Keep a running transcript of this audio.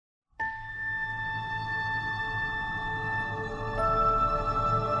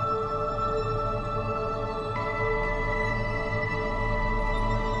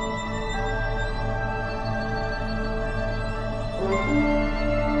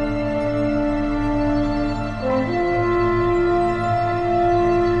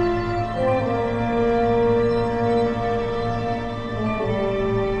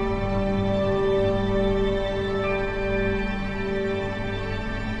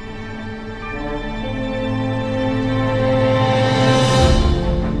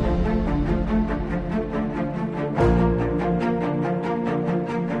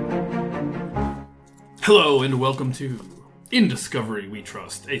welcome to In Discovery We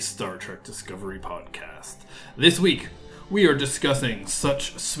Trust, a Star Trek Discovery podcast. This week, we are discussing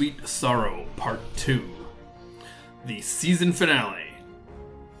Such Sweet Sorrow Part 2, the season finale.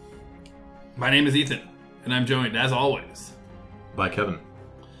 My name is Ethan, and I'm joined, as always, by Kevin.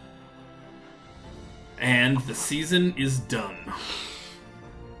 And the season is done.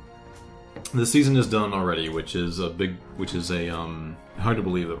 The season is done already, which is hard to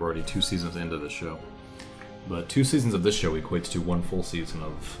believe that we're already 2 seasons into this show. But 2 seasons of this show equates to 1 full season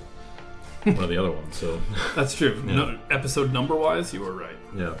of one of the other ones. So that's true. Yeah. No, episode number-wise, you were right.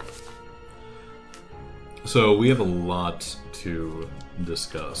 Yeah. So we have a lot to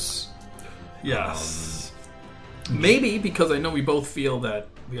discuss. Yes. Maybe because I know we both feel that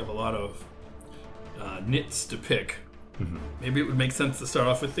we have a lot of nits to pick. Mm-hmm. Maybe it would make sense to start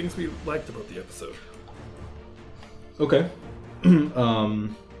off with things we liked about the episode. Okay.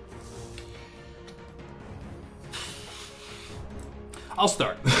 I'll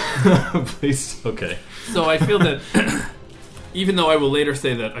start. Please. Okay. So I feel that, even though I will later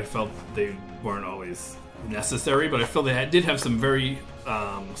say that I felt they weren't always necessary, but I feel they did have some very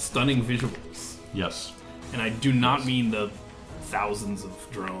stunning visuals. Yes. And I do not mean the thousands of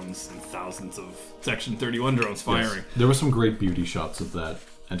drones and thousands of Section 31 drones firing. Yes. There were some great beauty shots of that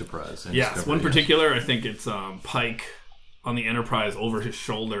Enterprise. Yes, Discovery, one particular, I think it's Pike on the Enterprise over his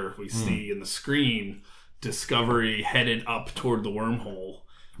shoulder. We see in the screen Discovery headed up toward the wormhole,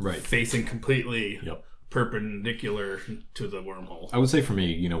 right, facing completely perpendicular to the wormhole. I would say for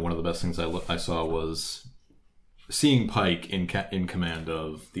me, one of the best things I saw was seeing Pike in command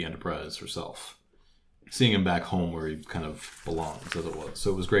of the Enterprise herself. Seeing him back home where he kind of belongs, as it was. So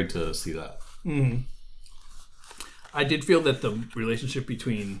it was great to see that. Mm-hmm. I did feel that the relationship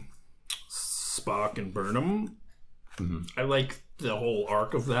between Spock and Burnham, I like the whole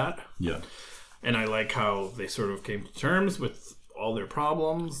arc of that. Yeah. And I like how they sort of came to terms with all their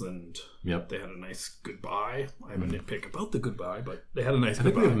problems, and they had a nice goodbye. I have a nitpick about the goodbye, but they had a nice goodbye.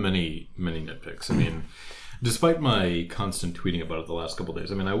 I think we have many, many nitpicks. I mean, despite my constant tweeting about it the last couple of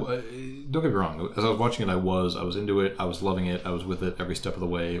days, I mean, don't get me wrong. As I was watching it, I was into it. I was loving it. I was with it every step of the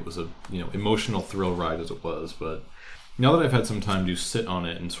way. It was a emotional thrill ride as it was. But now that I've had some time to sit on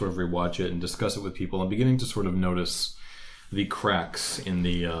it and sort of rewatch it and discuss it with people, I'm beginning to sort of notice the cracks in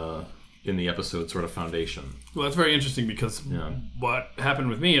the episode sort of foundation. Well, that's very interesting because what happened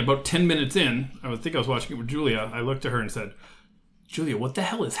with me, about 10 minutes in, I think I was watching it with Julia, I looked at her and said, Julia, what the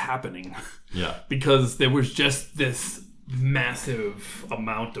hell is happening? Yeah. Because there was just this massive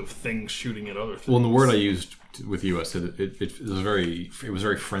amount of things shooting at other things. Well, and the word I used with you, I said it was very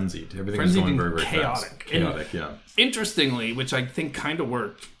frenzied. Everything was going very, very chaotic. Fast. Chaotic, yeah. Interestingly, which I think kind of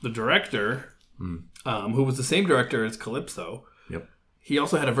worked, the director, who was the same director as Calypso, he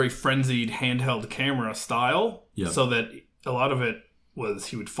also had a very frenzied handheld camera style, so that a lot of it was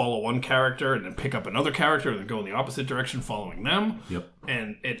he would follow one character and then pick up another character and then go in the opposite direction following them.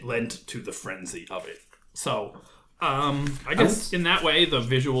 And it lent to the frenzy of it. So, I guess in that way, the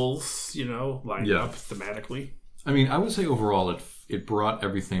visuals, lined up thematically. I mean, I would say overall it brought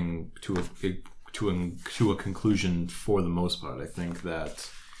everything to a conclusion for the most part. I think that...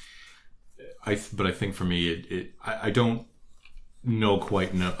 But I think for me, I don't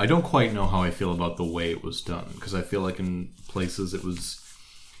quite know how I feel about the way it was done, because I feel like in places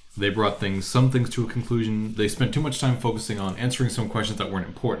they brought some things to a conclusion. They spent too much time focusing on answering some questions that weren't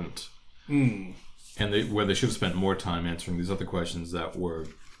important, and where they should have spent more time answering these other questions that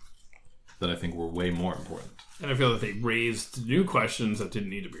I think were way more important. And I feel that they raised new questions that didn't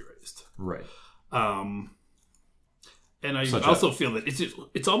need to be raised. Right. And I also feel that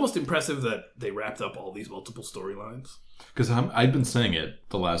it's almost impressive that they wrapped up all these multiple storylines. Because I've been saying it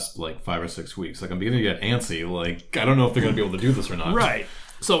the last 5 or 6 weeks. I'm beginning to get antsy. I don't know if they're going to be able to do this or not. Right.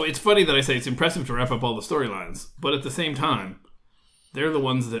 So it's funny that I say it's impressive to wrap up all the storylines, but at the same time, they're the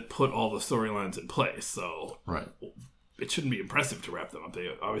ones that put all the storylines in place. So it shouldn't be impressive to wrap them up. They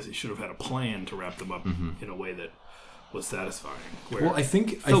obviously should have had a plan to wrap them up in a way that was satisfying. Well, I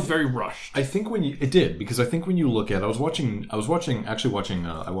think it felt very rushed. I think it did, because I think when you look at, I watched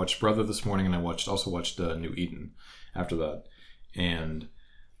Brother this morning, and I also watched New Eden after that, and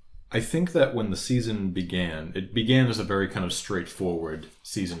I think that when the season began, it began as a very kind of straightforward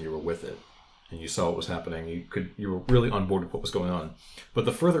season. You were with it, and you saw what was happening. You were really on board with what was going on. But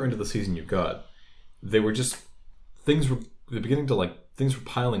the further into the season you got, things were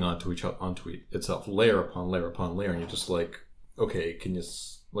piling onto itself, layer upon layer upon layer, and you're just okay, can you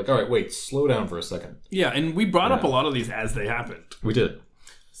all right, wait, slow down for a second. Yeah, and we brought up a lot of these as they happened. We did.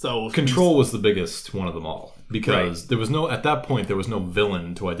 So Control was the biggest one of them all, because there was no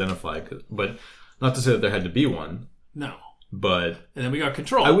villain to identify, but Not to say that there had to be one. No. But and then we got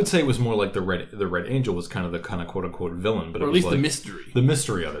Control. I would say it was more like the Red Angel was kind of quote unquote villain, but or it at was least like the mystery. The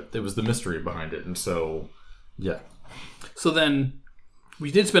mystery of it. It was the mystery behind it, and so yeah. So then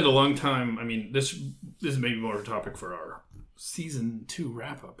we did spend a long time. I mean, this is maybe more of a topic for our season 2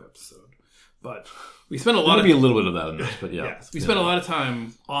 wrap up episode, but we spent a lot. Maybe a little bit of that in this, but yeah. Yes, we spent a lot of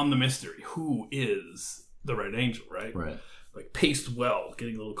time on the mystery. Who is the Red Angel? Right. Right. Like paced well,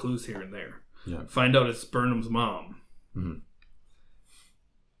 getting little clues here and there. Yeah. Find out it's Burnham's mom. Mm-hmm.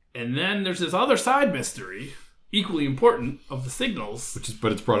 And then there's this other side mystery, equally important, of the signals.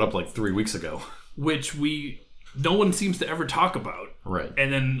 But it's brought up like 3 weeks ago. Which no one seems to ever talk about. Right.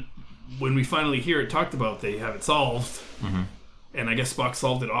 And then when we finally hear it talked about, they have it solved. Mm-hmm. And I guess Spock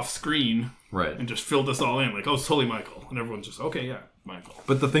solved it off screen. Right. And just filled us all in. Like, oh, it's totally Michael. And everyone's just, okay, yeah, Michael.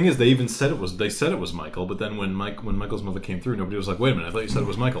 But the thing is, they said it was Michael, but then when Michael's mother came through, nobody was like, wait a minute, I thought you said it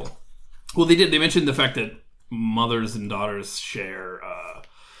was Michael. Well, they did. They mentioned the fact that mothers and daughters share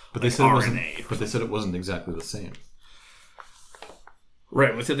but they said RNA. But they said it wasn't exactly the same.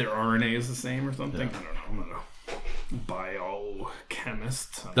 Right. We said their RNA is the same or something. Yeah. I don't know. I'm not a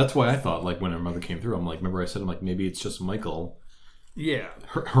biochemist. That's why I thought, like, when her mother came through, I'm like, remember I said, I'm like, maybe it's just Michael. Yeah.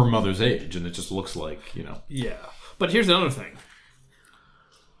 Her mother's age, and it just looks like, Yeah. But here's another thing.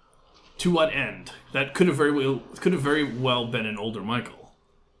 To what end? That could have very well been an older Michael.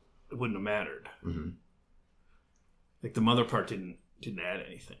 It wouldn't have mattered. Mm-hmm. Like, the mother part didn't add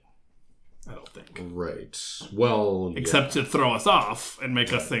anything. I don't think. Right. Well, except to throw us off and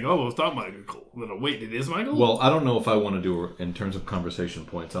make us think, oh, well, it's not Michael. Wait, it is Michael? Well, I don't know if I want to do, in terms of conversation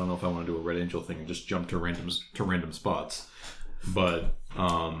points, I don't know if I want to do a Red Angel thing and just jump to random spots. But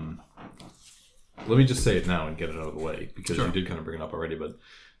let me just say it now and get it out of the way, because you did kind of bring it up already. But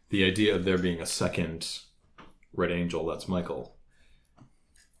the idea of there being a second Red Angel, that's Michael.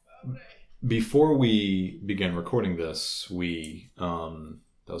 Before we began recording this,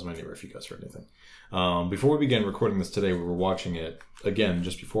 that was my neighbor, if you guys heard anything. Before we began recording this today, we were watching it again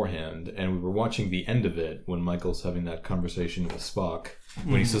just beforehand, and we were watching the end of it when Michael's having that conversation with Spock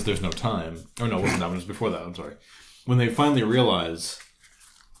when he says there's no time. Oh no, it wasn't that one. It was before that. I'm sorry. When they finally realize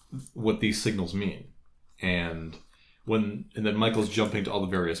what these signals mean, and then Michael's jumping to all the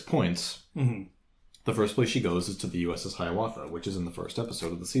various points. Mm-hmm. The first place she goes is to the USS Hiawatha, which is in the first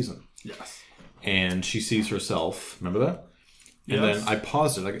episode of the season. Yes. And she sees herself. Remember that? And then I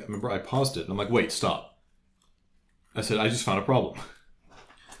paused it. I paused it, and I'm like, wait, stop. I said, I just found a problem.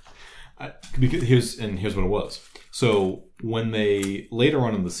 Here's what it was. So when later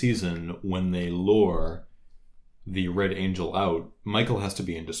on in the season, when they lure the Red Angel out, Michael has to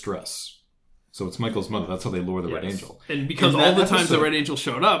be in distress. So it's Michael's mother. That's how they lure the Red Angel. And because all the times the Red Angel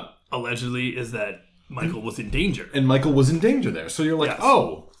showed up, allegedly, is that Michael was in danger. And Michael was in danger there. So you're like,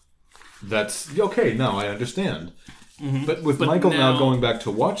 oh, that's okay. Now I understand. Mm-hmm. But Michael now going back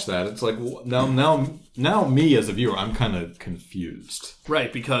to watch that, it's like, now me as a viewer, I'm kind of confused.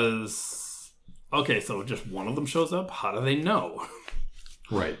 Right, because so just one of them shows up. How do they know?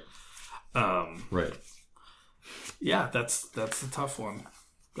 Right. Right. Yeah, that's a tough one.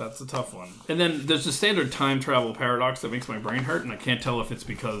 That's a tough one. And then there's the standard time travel paradox that makes my brain hurt, and I can't tell if it's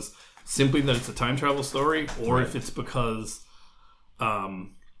because simply that it's a time travel story, or if it's because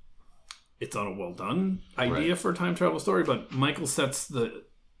it's on a well-done idea for a time travel story, but Michael sets the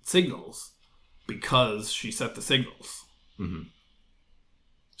signals because she set the signals. Mm-hmm.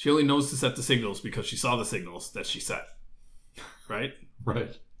 She only knows to set the signals because she saw the signals that she set. Right?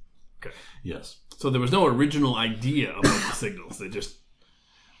 Right. Okay. Yes. So there was no original idea about the signals. They just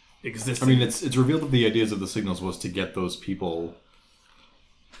existed. I mean, it's revealed that the ideas of the signals was to get those people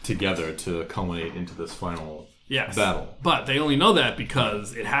together to culminate into this final battle. But they only know that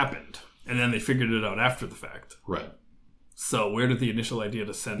because it happened. And then they figured it out after the fact. Right. So where did the initial idea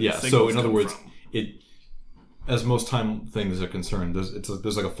to send the signals so in other words, from? As most time things are concerned,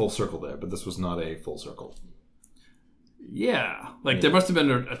 there's like a full circle there, but this was not a full circle. Yeah. There must have been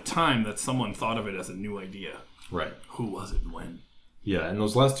a time that someone thought of it as a new idea. Right. Who was it and when? Yeah, and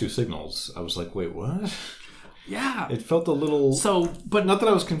those last two signals, I was like, wait, what? Yeah. It felt a little... but not that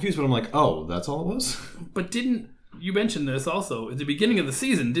I was confused, but I'm like, oh, that's all it was? But you mentioned this also, at the beginning of the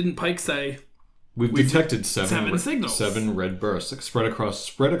season, didn't Pike say... We've detected seven signals. 7 red bursts spread across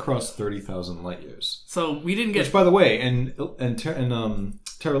 30,000 light years. So we didn't get... Which, by the way, and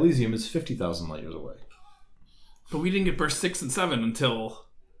Terra Elysium is 50,000 light years away. But we didn't get burst 6 and 7 until...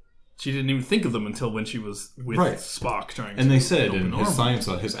 She didn't even think of them until when she was with Spock trying to... And they said, and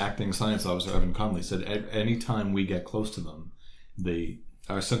his acting science officer, Evan Conley, said any time we get close to them,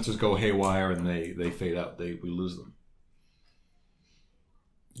 our sensors go haywire and they fade out. We lose them.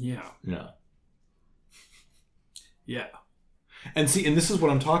 Yeah. Yeah. Yeah. And see, and this is what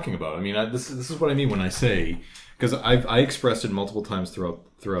I'm talking about. I mean, this is what I mean when I say, because I expressed it multiple times throughout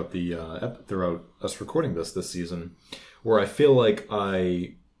us recording this season, where I feel like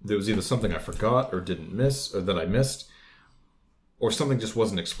there was either something I forgot or didn't miss, or that I missed, or something just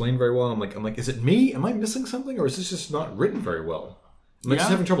wasn't explained very well. I'm like, is it me? Am I missing something, or is this just not written very well? Am I just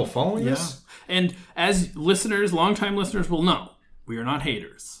having trouble following this? And as listeners, longtime listeners will know, we are not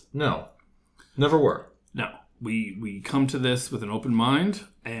haters. No, never were. No. We come to this with an open mind,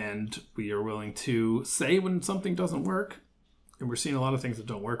 and we are willing to say when something doesn't work. And we're seeing a lot of things that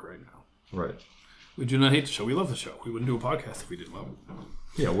don't work right now. Right. We do not hate the show. We love the show. We wouldn't do a podcast if we didn't love it.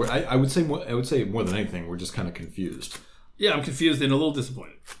 Yeah, I would say more than anything, we're just kind of confused. Yeah, I'm confused and a little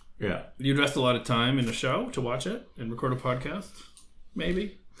disappointed. Yeah. You invest a lot of time in the show to watch it and record a podcast,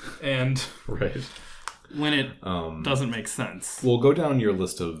 maybe. And right. when it doesn't make sense. We'll go down your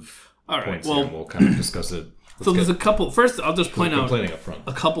list of points here, and we'll kind of discuss it. There's a couple. First, I'll just point out up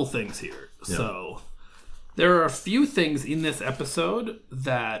a couple things here. Yeah. So, there are a few things in this episode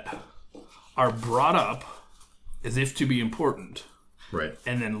that are brought up as if to be important. Right.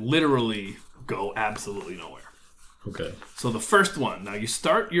 And then literally go absolutely nowhere. Okay. So, the first one. Now, you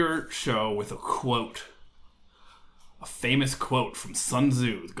start your show with a quote. A famous quote from Sun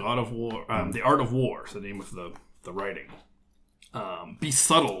Tzu, the God of War, The Art of War is the name of the writing. Be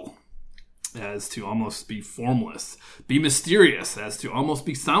subtle as to almost be formless. Be mysterious as to almost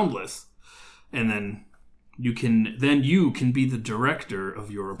be soundless. And then you can be the director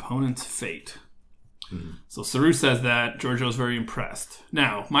of your opponent's fate. Mm-hmm. So Saru says that. Giorgio's very impressed.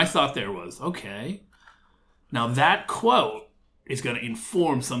 Now, my thought there was, okay, now that quote is going to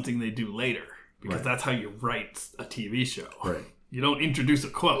inform something they do later. Because that's how you write a TV show. Right. You don't introduce a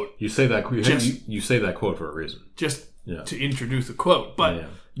quote. You say that you say that quote for a reason. Just to introduce a quote. But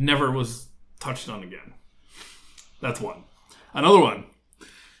never was touched on again. That's one. Another one.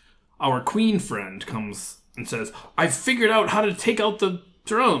 Our queen friend comes and says, I've figured out how to take out the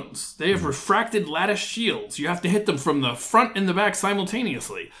drones. They have refracted lattice shields. You have to hit them from the front and the back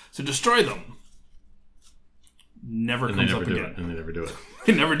simultaneously to destroy them. Never comes up again. And they never do it.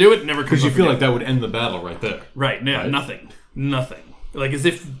 They never do it, never comes up again. Because you feel like that would end the battle right there. Right, yeah, right? Nothing. Like as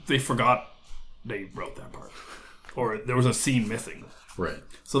if they forgot they wrote that part. Or there was a scene missing. Right.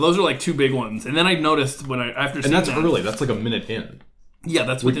 So those are like two big ones. And then I noticed after seeing that's early. That's like a minute in. Yeah,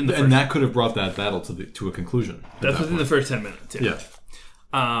 that's within the first... And that could have brought that battle to a conclusion. That's within the first 10 minutes, yeah.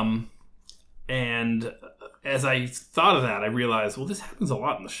 And as I thought of that, I realized, well, this happens a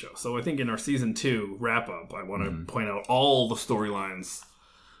lot in the show. So I think in our season 2 wrap-up, I want to point out all the storylines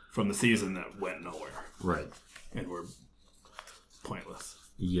from the season that went nowhere. Right. And were pointless.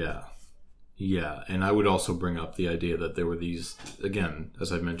 Yeah. Yeah, and I would also bring up the idea that there were these, again,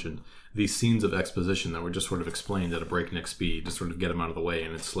 as I've mentioned, these scenes of exposition that were just sort of explained at a breakneck speed to sort of get them out of the way.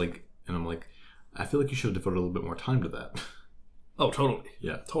 And it's like, and I'm like, I feel like you should have devoted a little bit more time to that. Oh, totally.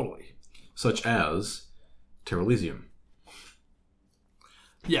 Yeah. Totally. Such as Terra Elysium.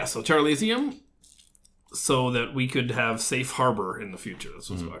 Yeah, so Terra Elysium, so that we could have safe harbor in the future. That's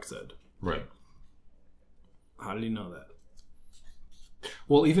what Spock said. Right. How did he know that?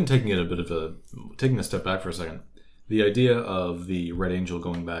 Well, even taking a step back for a second, the idea of the Red Angel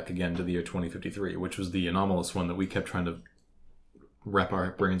going back again to the year 2053, which was the anomalous one that we kept trying to wrap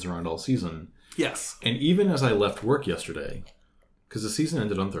our brains around all season. Yes. And even as I left work yesterday, because the season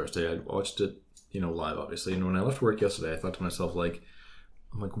ended on Thursday, I watched it, live, obviously. And when I left work yesterday, I thought to myself, I'm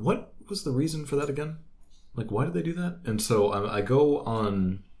like, what was the reason for that again? Like, why did they do that? And so I go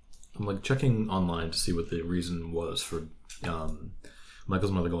on, I'm like checking online to see what the reason was for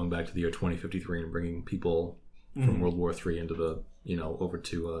Michael's mother going back to the year 2053 and bringing people from World War III into the, over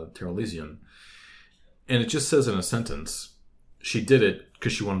to Terra Elysium. And it just says in a sentence, she did it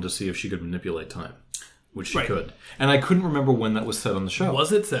because she wanted to see if she could manipulate time, which she could. And I couldn't remember when that was said on the show.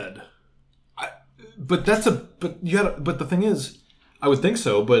 Was it said? But the thing is, I would think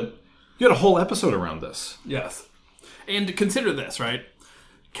so, but you had a whole episode around this. Yes. And consider this, right?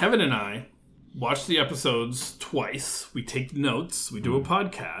 Kevin and I watch the episodes twice. We take notes. We do a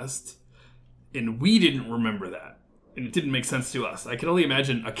podcast. And we didn't remember that. And it didn't make sense to us. I can only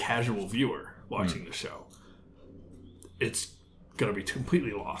imagine a casual viewer watching the show. It's going to be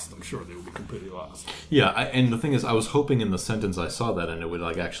completely lost. I'm sure they will be completely lost. Yeah, and the thing is, I was hoping in the sentence I saw that, and it would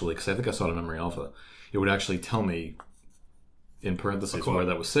actually, because I think I saw it in Memory Alpha, it would actually tell me in parentheses where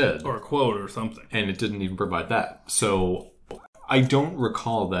that was said. Or a quote or something. And it didn't even provide that. So I don't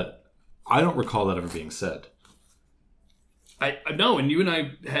recall that ever being said. I know, and you and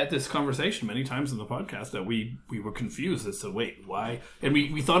I had this conversation many times in the podcast that we were confused as to, wait, why? And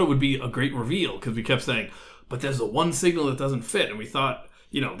we thought it would be a great reveal because we kept saying, but there's the one signal that doesn't fit. And we thought,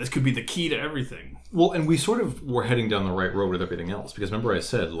 this could be the key to everything. Well, and we sort of were heading down the right road with everything else. Because remember I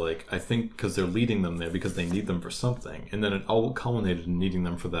said, I think because they're leading them there because they need them for something. And then it all culminated in needing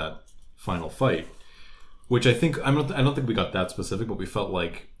them for that final fight. Which I don't think we got that specific, but we felt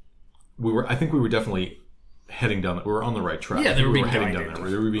like we were definitely heading down. We were on the right track. Yeah, we were heading down there.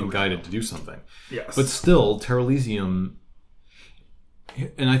 We were being guided to do something. Yes. But still, Terra Elysium,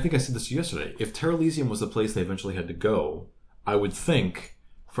 and I think I said this yesterday, if Terra Elysium was the place they eventually had to go, I would think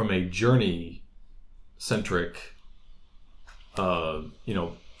from a journey-centric, what's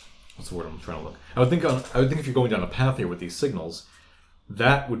the word I'm trying to look? I would think if you're going down a path here with these signals,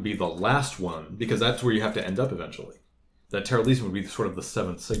 that would be the last one, because that's where you have to end up eventually. That Terra Elysium would be sort of the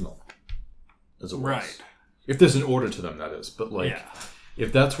seventh signal, as it was. Right. If there's an order to them, that is. But,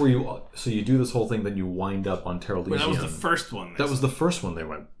 if that's where you do this whole thing, then you wind up on Terra Elysium. Well, that was the first one. That was the first one they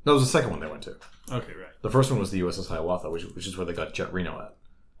went. That was the second one they went to. Okay, right. The first one was the USS Hiawatha, which is where they got Jet Reno at.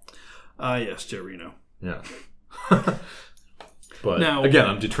 Yes, Jet Reno. Yeah. But now, again,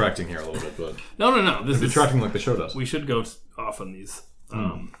 I'm detracting here a little bit. But no. I'm detracting like the show does. We should go off on these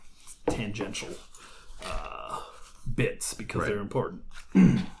tangential bits because they're important.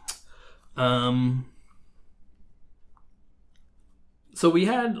 So we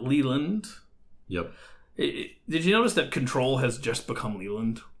had Leland. Yep. Did you notice that Control has just become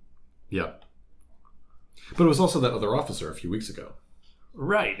Leland? Yep. But it was also that other officer a few weeks ago.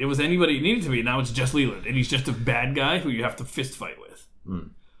 Right. It was anybody it needed to be. Now it's just Leland. And he's just a bad guy who you have to fist fight with.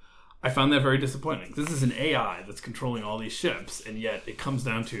 I found that very disappointing. This is an AI that's controlling all these ships, and yet it comes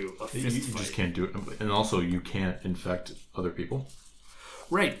down to a fist fight. You just can't do it. And also, you can't infect other people.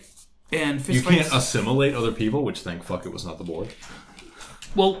 Right. And you can't assimilate other people, which thank fuck it was not the Borg.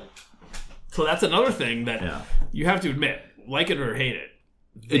 Well, so that's another thing that you have to admit, like it or hate it.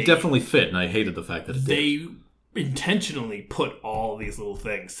 It definitely fit, and I hated the fact that it did. They intentionally put all these little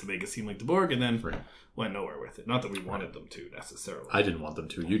things to make it seem like the Borg, and then went nowhere with it. Not that we wanted them to, necessarily. I didn't want them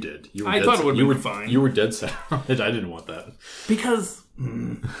to. You did. I thought it would be fine. You were dead set on it. I didn't want that. Because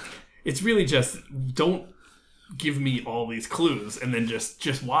it's really just, don't give me all these clues, and then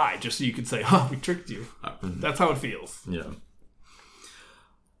just why? Just so you could say, we tricked you. That's how it feels. Yeah.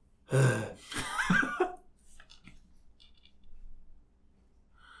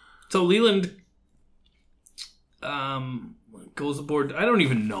 So Leland goes aboard. I don't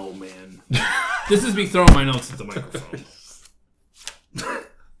even know, man. This is me throwing my notes at the microphone.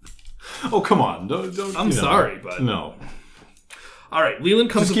 Oh, come on. Don't, I'm sorry, but... No. All right, Leland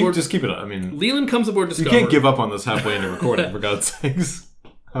comes aboard... Just keep it up. I mean... Leland comes aboard Discovery. You can't give up on this halfway into recording, for God's sakes.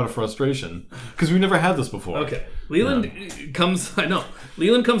 Out of frustration. Because we've never had this before. Okay. Leland comes... I know.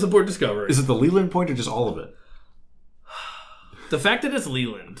 Leland comes aboard Discovery. Is it the Leland point or just all of it? The fact that it's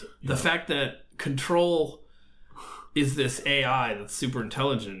Leland, the fact that Control is this AI that's super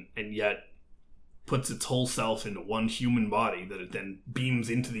intelligent and yet puts its whole self into one human body that it then beams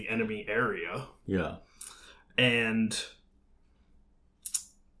into the enemy area. Yeah. And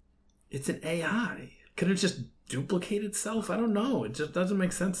it's an AI. Can it just duplicate itself? I don't know. It just doesn't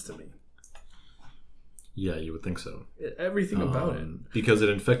make sense to me. Yeah, you would think so. Everything about it. Because it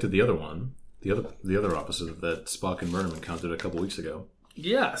infected the other one. The other officer that Spock and Burnham encountered a couple weeks ago.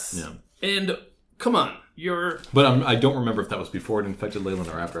 Yes. Yeah. And come on, But I don't remember if that was before it infected Leyland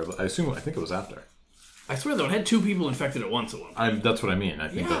or after. I think it was after. I swear though, it had two people infected at once. That's what I mean. I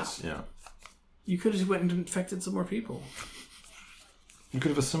think that's You could have just went and infected some more people. You could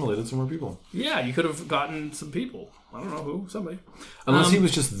have assimilated some more people. Yeah, you could have gotten some people. I don't know who, somebody. Unless he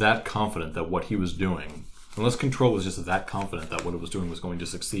was just that confident that what he was doing. Unless Control was just that confident that what it was doing was going to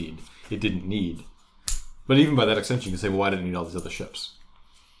succeed, it didn't need. But even by that extension, you can say, well, why didn't it need all these other ships?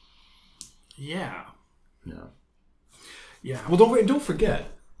 Yeah. Yeah. Yeah. Well, don't forget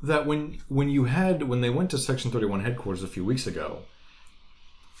that when they went to Section 31 headquarters a few weeks ago,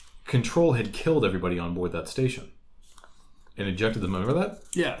 Control had killed everybody on board that station and ejected them. Remember that?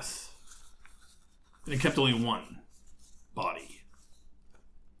 Yes. And it kept only one body.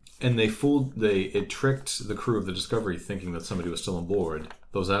 And it tricked the crew of the Discovery thinking that somebody was still on board.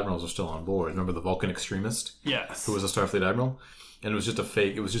 Those admirals were still on board. Remember the Vulcan extremist? Yes. Who was a Starfleet admiral? And it was just a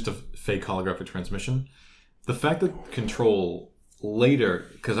fake holographic transmission. The fact that Control later,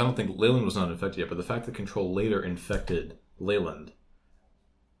 because I don't think Leyland was not infected yet, but the fact that Control later infected Leyland,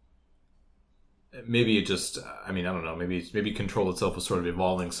 maybe it just, I don't know, maybe Control itself was sort of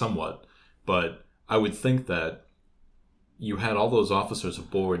evolving somewhat, but I would think that you had all those officers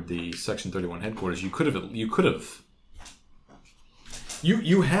aboard the Section 31 headquarters. You could have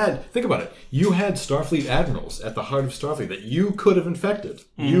You had, think about it, you had Starfleet admirals at the heart of Starfleet that you could have infected.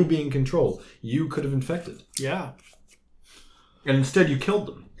 You being Control, you could have infected. Yeah. And instead you killed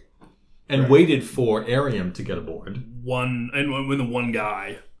them. And waited for Arium to get aboard. With the one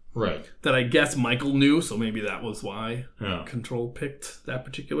guy. Right. That I guess Michael knew, so maybe that was why Control picked that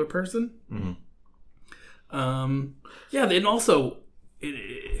particular person. Mm-hmm. And also,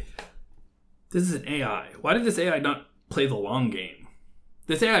 this is an AI. Why did this AI not play the long game?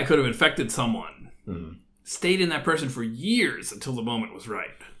 This AI could have infected someone, stayed in that person for years until the moment was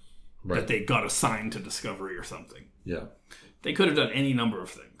right. That they got assigned to Discovery or something. Yeah. They could have done any number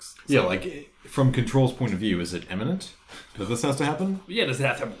of things. So, yeah, like, from Control's point of view, is it imminent? Does this have to happen? Yeah, does it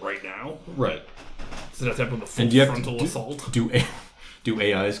have to happen right now? Right. Does it have to happen with a full frontal assault? Do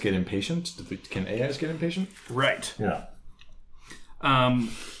AIs get impatient? Can AIs get impatient? Right. Yeah.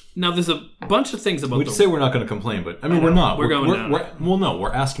 Now, there's a bunch of things about we'd say we're not going to complain, but, I mean, we're not.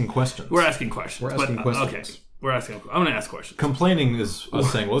 We're asking questions. We're asking questions. questions. Okay. I'm going to ask questions. Complaining is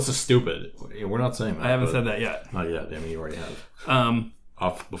us saying, well, this is stupid. We're not saying that. I haven't said that yet. Not yet. I mean, you already have.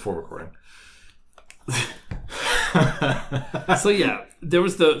 Off before recording. So, yeah. There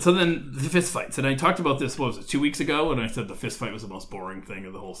was then the fist fights. And I talked about this, 2 weeks ago? And I said the fist fight was the most boring thing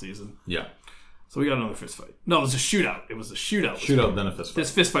of the whole season. Yeah. So we got another fist fight. No, it was a shootout. Shootout, then a fist fight.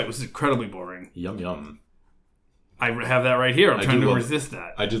 This fist fight was incredibly boring. Yum, yum. I have that right here. I'm trying to resist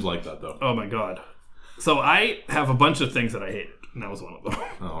that. I did like that, though. Oh, my God. So I have a bunch of things that I hated, and that was one of them.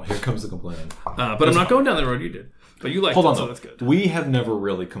 Oh, here comes the complaining. But I'm not going down the road you did. But you liked it, so that's good. We have never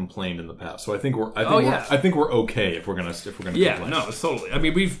really complained in the past, so I think we're okay if we're gonna complain. Yeah, no, it's totally. I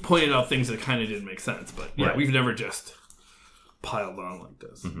mean, we've pointed out things that kind of didn't make sense, but we've never just piled on like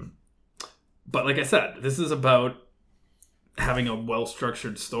this. Mm-hmm. But like I said, this is about having a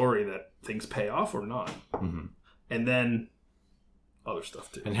well-structured story that things pay off or not, and then other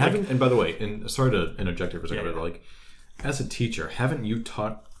stuff too. And by the way, sorry to interject here for a second, but like, as a teacher, haven't you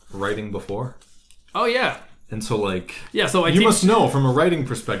taught writing before? Oh yeah. And so like, so you must know from a writing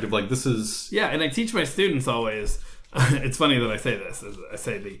perspective, like this is and I teach my students always. It's funny that I say this. I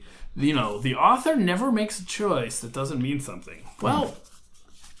say the author never makes a choice that doesn't mean something. Well,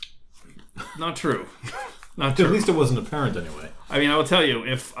 not true. Not true. At least it wasn't apparent anyway. I mean, I will tell you,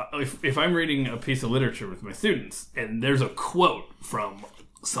 if I'm reading a piece of literature with my students and there's a quote from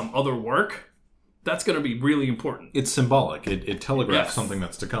some other work, that's going to be really important. It's symbolic. It telegraphs something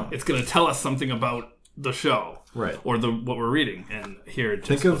that's to come. It's going to tell us something about the show, right? Or what we're reading. And here, it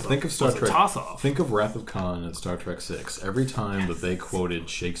just think of Star Trek. Toss-off. Think of Wrath of Khan and Star Trek VI. Every time that they quoted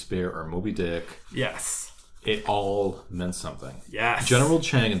Shakespeare or Moby Dick, it all meant something. Yes. General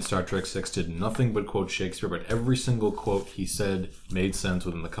Chang in Star Trek VI did nothing but quote Shakespeare, but every single quote he said made sense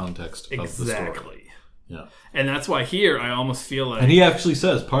within the context of the story. Exactly. Yeah. And that's why here I almost feel like... And he actually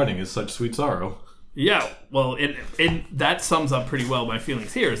says, parting is such sweet sorrow. Yeah. Well, that sums up pretty well my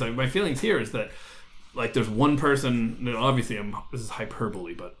feelings here. My feelings here is that, like, there's one person... Obviously, this is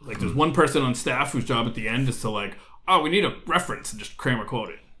hyperbole, but, like, there's one person on staff whose job at the end is to, like, we need a reference and just cram a quote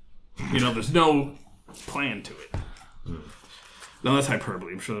in. There's no plan to it. No, that's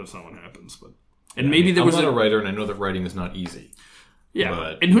hyperbole. I'm sure that's not what happens. But maybe there was I'm not a writer, and I know that writing is not easy.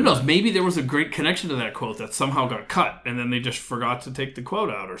 Yeah, and who knows? Maybe there was a great connection to that quote that somehow got cut, and then they just forgot to take the quote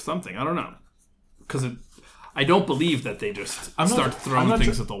out or something. I don't know. Because I don't believe that they just start throwing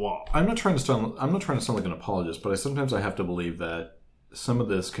things at the wall. I'm not trying to sound like an apologist, but sometimes I have to believe that some of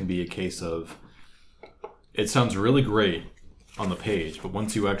this can be a case of it sounds really great on the page, but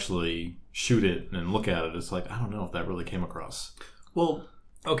once you actually shoot it and look at it, it's like, I don't know if that really came across. Well,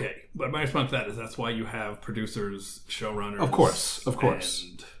 okay, but my response to that is that's why you have producers, showrunners, of course,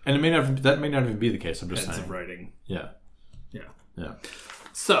 and that may not even be the case. I'm just saying, of writing, yeah.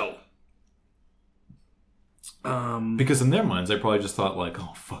 So, because in their minds, they probably just thought like,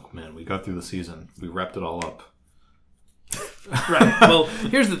 oh fuck, man, we got through the season, we wrapped it all up. Right. Well,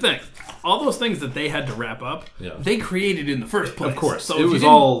 here's the thing. All those things that they had to wrap up, they created in the first place. Of course. So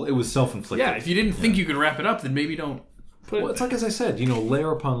it was self-inflicted. Yeah, if you didn't think you could wrap it up, then maybe don't put it. Well, it's like, as I said,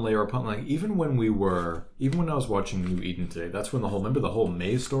 layer upon layer upon, like, even when I was watching New Eden today, that's when remember the whole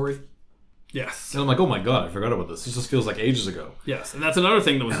Maze story? Yes. And I'm like, oh my god, I forgot about this. This just feels like ages ago. Yes, and that's another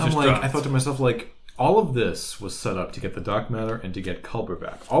thing that was just dropped. I thought to myself, like, all of this was set up to get the dark matter and to get Culber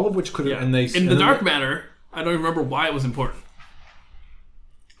back. All of which could have... Yeah. The dark matter, I don't even remember why it was important.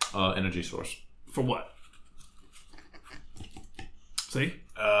 Energy source. For what? See?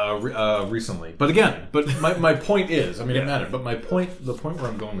 Recently. But again, my point is, I mean, it mattered. But the point where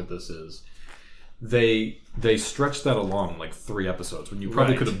I'm going with this is they stretched that along like 3 episodes when you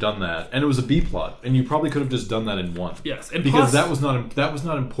probably could have done that, and it was a B plot, and you probably could have just done that in 1. Yes, and because that was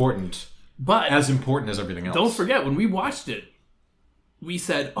not important, but as important as everything else. Don't forget, when we watched it, we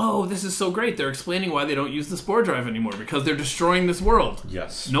said, "Oh, this is so great! They're explaining why they don't use the spore drive anymore because they're destroying this world."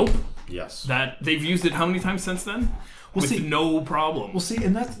 Yes. Nope. Yes. That they've used it how many times since then? With no problem. We'll see,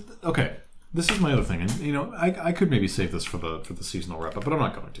 and that's okay. This is my other thing, and I could maybe save this for the seasonal wrap up, but I'm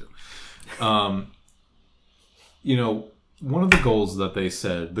not going to. One of the goals that they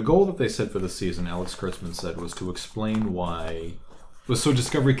said, for the season, Alex Kurtzman said, was to explain why, was so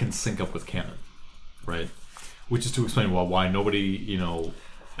Discovery can sync up with canon, right? Which is to explain why nobody,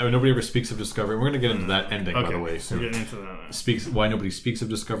 nobody ever speaks of Discovery. We're going to get into that ending, by the way, soon. We're getting into that. Why nobody speaks of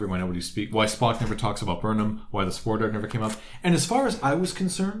Discovery, why Spock never talks about Burnham, why the spore drive never came up. And as far as I was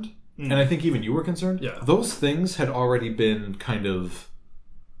concerned, and I think even you were concerned, those things had already been kind of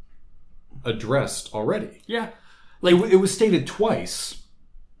addressed already. Yeah. It was stated twice.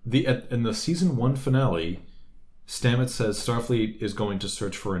 In the season 1 finale, Stamets says Starfleet is going to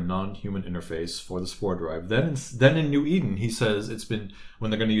search for a non-human interface for the spore drive. Then in New Eden, he says when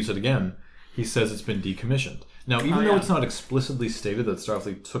they're going to use it again, he says it's been decommissioned. Now, even though it's not explicitly stated that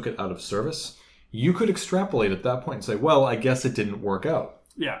Starfleet took it out of service, you could extrapolate at that point and say, well, I guess it didn't work out.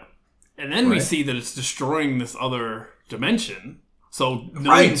 Yeah. And then we see that it's destroying this other dimension. So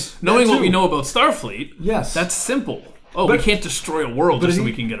knowing what we know about Starfleet, that's simple. We can't destroy a world just so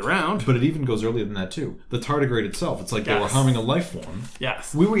we can get around. But it even goes earlier than that, too. The tardigrade itself, it's like they were harming a life form.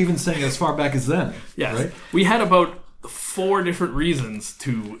 Yes. We were even saying as far back as then. Yes. Right? We had about 4 different reasons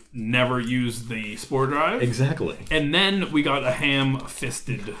to never use the spore drive. Exactly. And then we got a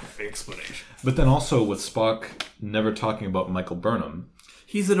ham-fisted explanation. But then also with Spock never talking about Michael Burnham.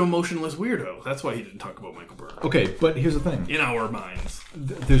 He's an emotionless weirdo. That's why he didn't talk about Michael Burnham. Okay, but here's the thing. In our minds.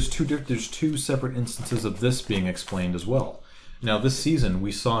 There's two separate instances of this being explained as well. Now, this season,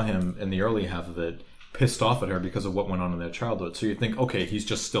 we saw him in the early half of it pissed off at her because of what went on in their childhood. So you think, okay, he's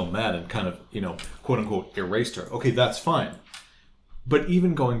just still mad and kind of, quote-unquote, erased her. Okay, that's fine. But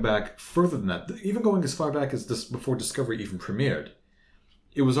even going back further than that, even going as far back as this before Discovery even premiered,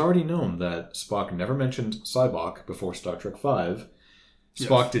 it was already known that Spock never mentioned Sybok before Star Trek V.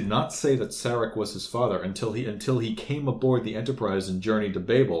 Spock did not say that Sarek was his father until he came aboard the Enterprise and journeyed to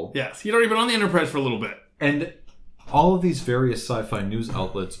Babel. Yes, he'd already been on the Enterprise for a little bit. And all of these various sci-fi news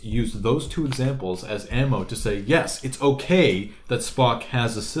outlets used those 2 examples as ammo to say, yes, it's okay that Spock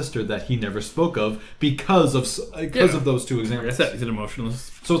has a sister that he never spoke of because of those 2 examples. Like I said, he's an emotionless.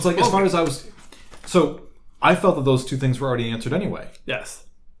 So it's like, as far as I was... So I felt that those 2 things were already answered anyway. Yes.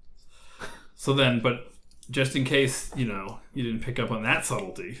 So then, but... Just in case, you didn't pick up on that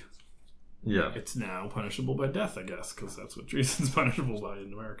subtlety. Yeah. It's now punishable by death, I guess, because that's what treason's punishable by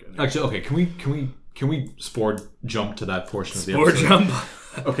in America. Anyway. Actually, okay, can we spore jump to that portion of the episode? Spore jump?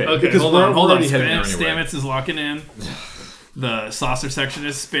 Okay, because hold on. Stamets is locking in. The saucer section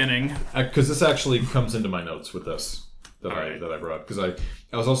is spinning. Because this actually comes into my notes with this that I brought up. Because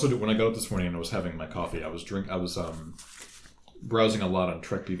I was also, when I got up this morning and I was having my coffee, I was browsing a lot on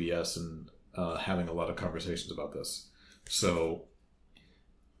Trek BBS and having a lot of conversations about this. So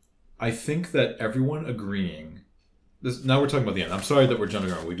I think that everyone agreeing this, now we're talking about the end. I'm sorry that we're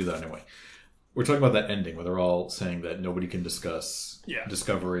jumping around. We do that anyway. We're talking about that ending where they're all saying that nobody can discuss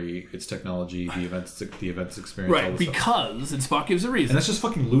Discovery, its technology, the events experience. Right, because, and Spock gives a reason. And that's just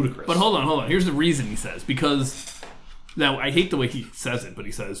fucking ludicrous. But hold on. Here's the reason he says. Because, now I hate the way he says it, but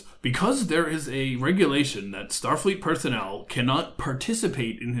he says, because there is a regulation that Starfleet personnel cannot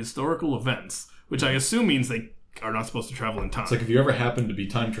participate in historical events, which I assume means they are not supposed to travel in time. It's like if you ever happen to be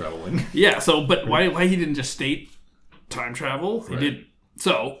time traveling. Yeah, so, but why he didn't just state time travel? He did.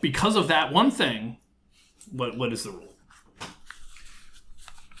 So, because of that one thing, what is the rule?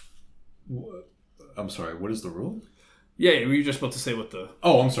 I'm sorry, what is the rule? Yeah, were you just about to say what the...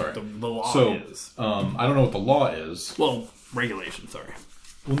 Oh, I'm sorry. The law is. I don't know what the law is. Well, regulation, sorry.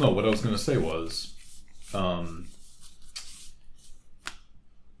 Well, no, what I was going to say was...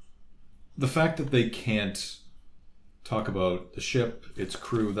 the fact that they can't talk about the ship, its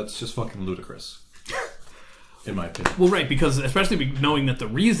crew, that's just fucking ludicrous. In my opinion. Well, right, because especially knowing that the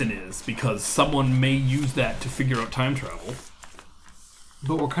reason is because someone may use that to figure out time travel.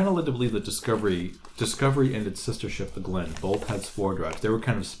 But we're kind of led to believe that Discovery and its sister ship, the Glenn, both had spore drives. They were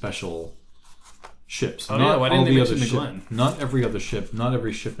kind of special ships. Oh, yeah, why didn't they mention the Glenn? Not every other ship, not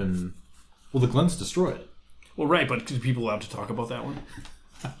every ship in... Well, the Glenn's destroyed. Well, right, but are people allowed to talk about that one?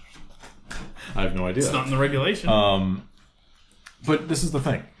 I have no idea. It's not in the regulation. But this is the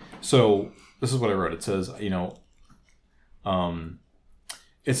thing. So, this is what I wrote. It says,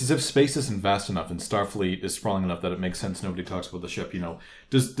 It's as if space isn't vast enough and Starfleet is sprawling enough that it makes sense nobody talks about the ship,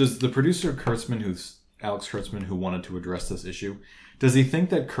 Does the producer Kurtzman, Alex Kurtzman, who wanted to address this issue, does he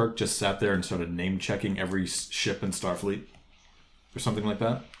think that Kirk just sat there and started name-checking every ship in Starfleet? Or something like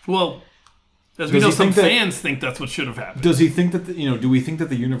that? Well, as we know, some fans think that's what should have happened. Does he think that, do we think that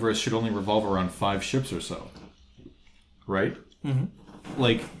the universe should only revolve around 5 ships or so? Right? Mm-hmm.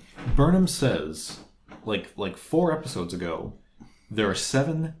 Like, Burnham says, like 4 episodes ago, there are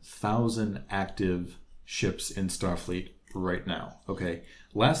 7,000 active ships in Starfleet right now. Okay?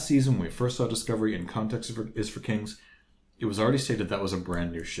 Last season, when we first saw Discovery in Context is for Kings, it was already stated that was a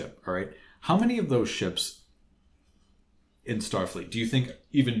brand new ship. All right? How many of those ships in Starfleet do you think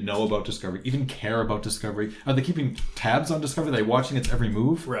even know about Discovery, even care about Discovery? Are they keeping tabs on Discovery? Are they watching its every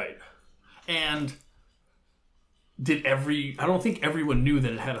move? Right. And I don't think everyone knew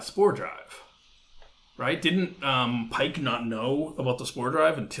that it had a spore drive. Right? Didn't Pike not know about the spore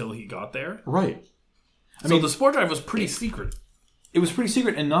drive until he got there? Right. I mean, the spore drive was pretty secret. It was pretty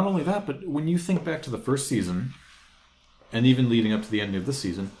secret, and not only that, but when you think back to the first season, and even leading up to the end of this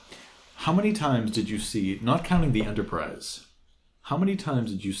season, how many times did you see, not counting the Enterprise, how many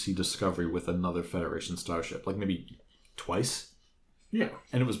times did you see Discovery with another Federation starship? Like maybe twice? Yeah.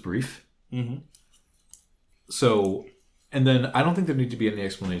 And it was brief? Mm-hmm. So... And then I don't think there need to be any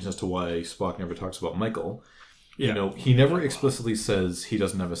explanation as to why Spock never talks about Michael. Yeah. He never explicitly says he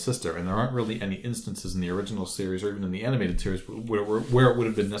doesn't have a sister, and there aren't really any instances in the original series or even in the animated series where it would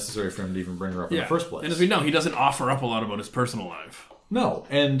have been necessary for him to even bring her up in the first place. And as we know, he doesn't offer up a lot about his personal life. No,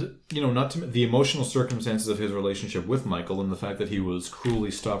 and not to the emotional circumstances of his relationship with Michael and the fact that he was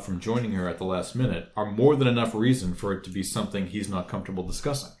cruelly stopped from joining her at the last minute are more than enough reason for it to be something he's not comfortable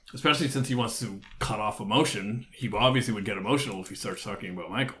discussing. Especially since he wants to cut off emotion, he obviously would get emotional if he starts talking about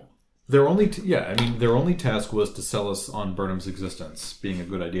Michael. Their only task was to sell us on Burnham's existence being a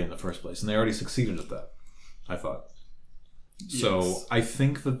good idea in the first place, and they already succeeded at that, I thought. Yes. So I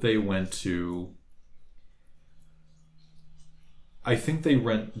think that they went to. I think they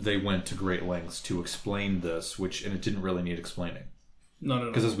went to great lengths to explain this, and it didn't really need explaining. No.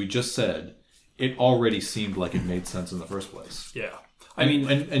 Because as we just said, it already seemed like it made sense in the first place. Yeah. And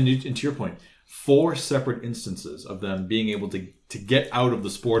to your point, 4 separate instances of them being able to get out of the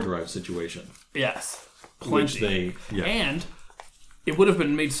spore drive situation. Yes. Plenty. And it would have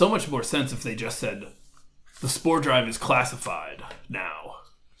been made so much more sense if they just said, the spore drive is classified now.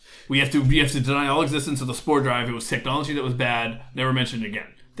 We have to deny all existence of the spore drive. It was technology that was bad. Never mentioned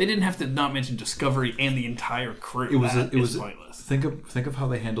again. They didn't have to not mention Discovery and the entire crew. It was pointless. Think of how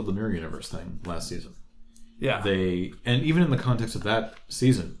they handled the Mirror Universe thing last season. Yeah. And even in the context of that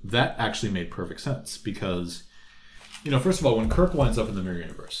season, that actually made perfect sense because, first of all, when Kirk winds up in the Mirror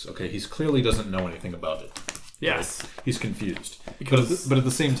Universe, okay, he clearly doesn't know anything about it. Yes. Right? He's confused. But at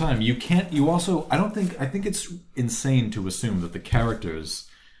the same time, I think it's insane to assume that the characters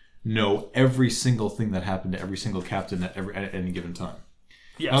know every single thing that happened to every single captain at any given time.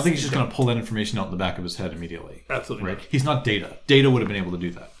 Yes, I don't think he's just going to pull that information out in the back of his head immediately. Absolutely. Right? He's not Data. Data would have been able to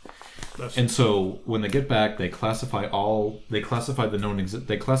do that. And so when they get back, they classify the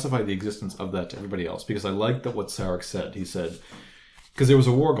existence of that to everybody else. Because I like that what Sarek said. He said, because there was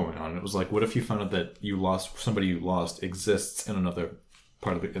a war going on, and it was like, what if you found out that somebody you lost exists in another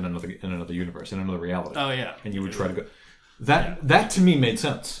part of in another universe, in another reality? Oh yeah. And you would try to go. That to me made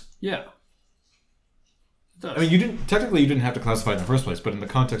sense. Yeah. I mean, you didn't have to classify it in the first place, but in the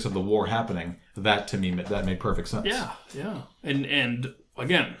context of the war happening, that made perfect sense. Yeah. And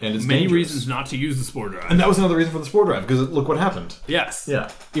again, and many reasons not to use the spore drive. And that was another reason for the spore drive, because look what happened. Yes. Yeah.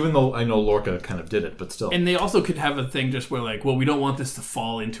 Even though I know Lorca kind of did it, but still. And they also could have a thing just where we don't want this to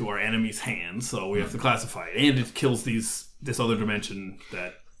fall into our enemy's hands, so we have to classify it. And it kills this other dimension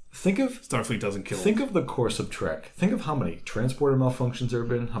that Starfleet doesn't kill. Think of the course of Trek. Think of how many transporter malfunctions there have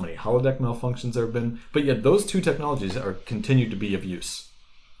been, how many holodeck malfunctions there have been, but yet those 2 technologies are continued to be of use.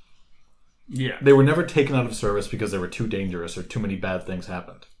 Yeah. They were never taken out of service because they were too dangerous or too many bad things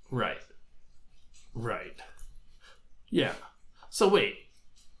happened. Right. Yeah. So wait.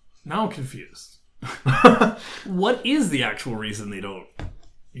 Now I'm confused. What is the actual reason they don't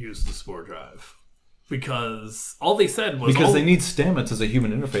use the spore drive? Because all they said was... Because they need Stamets as a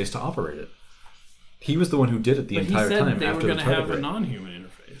human interface to operate it. He was the one who did it the entire time. They were going to have a non-human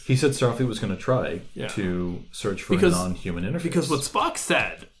interface. He said Starfleet was going to try to search for a non-human interface. Because what Spock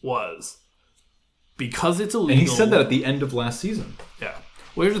said was... Because it's illegal... And he said that at the end of last season. Yeah.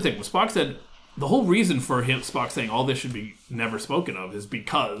 Well, here's the thing. What Spock said... The whole reason for Spock saying all this should be never spoken of is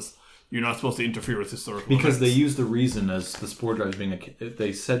because you're not supposed to interfere with historical Because events. they used the reason as the spore drive being...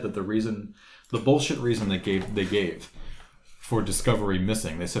 They said that the bullshit reason they gave for Discovery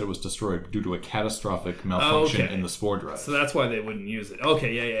missing. They said it was destroyed due to a catastrophic malfunction in the spore drive. So that's why they wouldn't use it.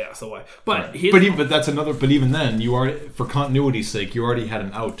 Okay, yeah. So why? But that's another. But even then, you already, for continuity's sake, you already had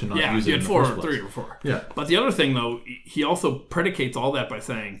an out to not use it. Yeah, you had 3 or 4. Yeah. But the other thing, though, he also predicates all that by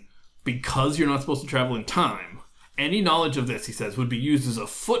saying, because you're not supposed to travel in time, any knowledge of this, he says, would be used as a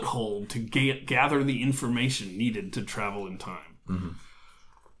foothold to gather the information needed to travel in time. Mm-hmm.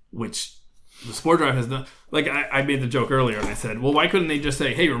 Which the spore drive has done. Like, I made the joke earlier, and I said, well, why couldn't they just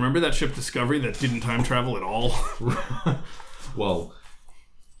say, hey, remember that ship Discovery that didn't time travel at all? Well,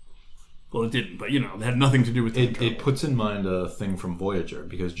 it didn't, but, it had nothing to do with time travel. It puts in mind a thing from Voyager,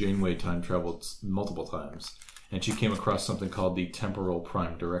 because Janeway time traveled multiple times, and she came across something called the Temporal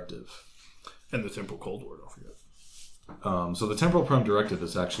Prime Directive. And the Temporal Cold War, don't forget. So the Temporal Prime Directive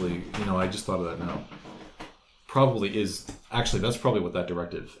is actually, I just thought of that now. That's probably what that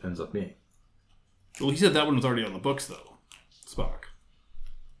directive ends up being. Well, he said that one was already on the books, though. Spock.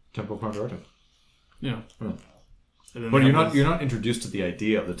 Temporal Prime Directive. Yeah. But you're not introduced to the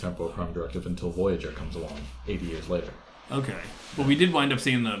idea of the Temporal Prime Directive until Voyager comes along 80 years later. Okay. Well, we did wind up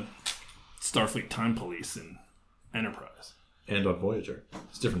seeing the Starfleet Time Police in Enterprise. And on Voyager.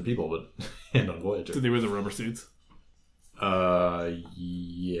 It's different people, but and on Voyager. Did they wear the rubber suits? Yeah.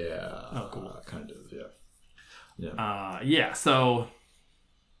 Oh, cool. Kind of, yeah. Yeah, so...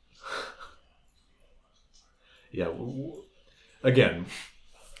 Yeah, again...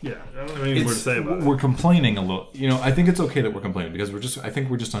 Yeah, I don't have anything more to say about it. We're complaining a little. I think it's okay that we're complaining, because I think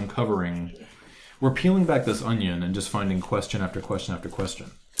we're just uncovering... We're peeling back this onion and just finding question after question after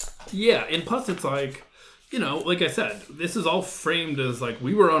question. Yeah, and plus it's like... like I said, this is all framed as like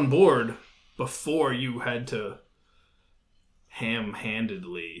we were on board before you had to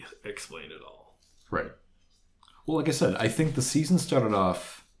ham-handedly explain it all. Right. Well, like I said, I think the season started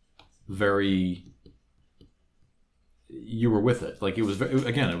off very... You were with it. Like, it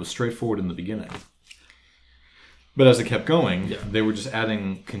was straightforward in the beginning. But as it kept going, they were just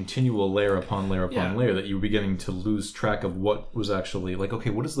adding continual layer upon layer upon layer that you were beginning to lose track of what was actually... Like, okay,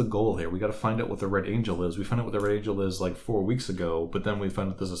 what is the goal here? We got to find out what the Red Angel is. We found out what the Red Angel is like 4 weeks ago, but then we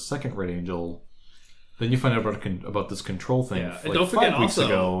found out there's a second Red Angel. Then you find out about this control thing and don't forget 5 weeks also,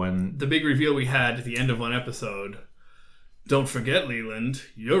 ago. And the big reveal we had at the end of one episode. Don't forget, Leland,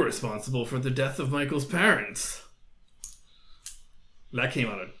 you're responsible for the death of Michael's parents. That came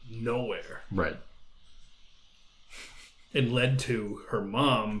out of nowhere. Right. It led to her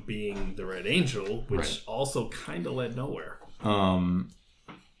mom being the Red Angel, which also kind of led nowhere.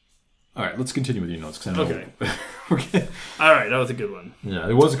 All right, let's continue with your notes. Okay. All right, that was a good one. Yeah,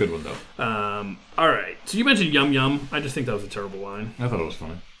 it was a good one, though. All right. So you mentioned Yum Yum. I just think that was a terrible line. I thought it was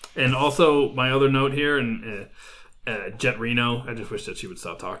funny. And also, my other note here, and Jet Reno, I just wish that she would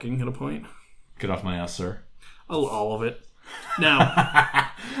stop talking at a point. Get off my ass, sir. All of it. Now,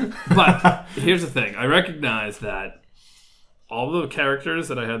 but here's the thing. I recognize that all the characters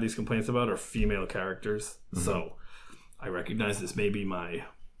that I had these complaints about are female characters. Mm-hmm. So I recognize this may be my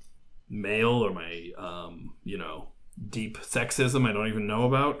male or my, deep sexism I don't even know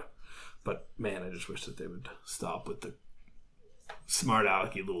about. But, man, I just wish that they would stop with the smart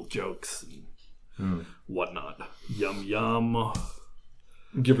alecky little jokes and whatnot. Yum, yum.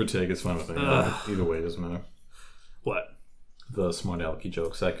 Give or take, it's fine with me. Either way, it doesn't matter. What? The smart alecky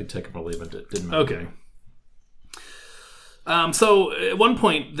jokes. I could take them or leave it. It didn't matter. Okay. So, at one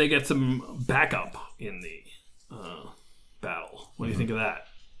point, they get some backup in the battle. What do you think of that?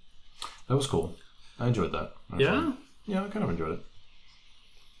 That was cool. I enjoyed that. Actually. Yeah? Yeah, I kind of enjoyed it.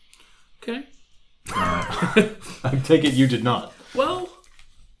 Okay. I take it you did not. Well...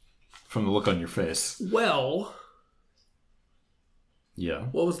 From the look on your face. Well... Yeah.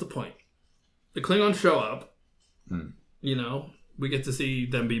 What was the point? The Klingons show up. Hmm. We get to see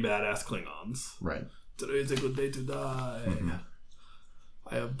them be badass Klingons. Right. Today's a good day to die. Mm-hmm.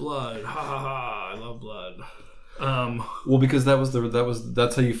 I have blood. Ha ha ha. I love blood. Well, because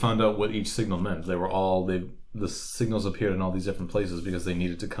that's how you found out what each signal meant. They were all the signals appeared in all these different places because they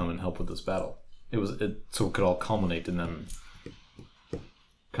needed to come and help with this battle. So it could all culminate in them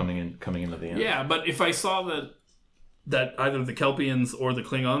coming into the end. Yeah, but if I saw that either the Kelpians or the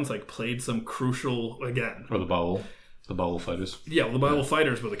Klingons played some crucial again, or the Bowel fighters. Yeah, well, the Bowel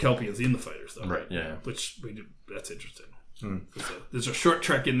fighters were the Kelpians in the fighters, though. Right. Yeah. Which we did. That's interesting. Mm. There's a short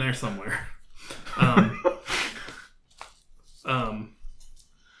trek in there somewhere.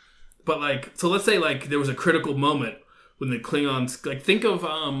 But so let's say there was a critical moment when the Klingons think of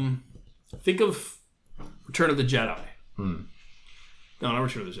Return of the Jedi. Hmm. No, not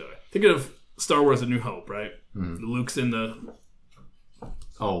Return of the Jedi. Think of Star Wars: A New Hope, right? Mm. Luke's in the...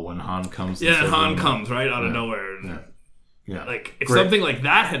 Oh, when Han comes. Yeah, Han comes, right? Out of nowhere. And Yeah. Like, if something like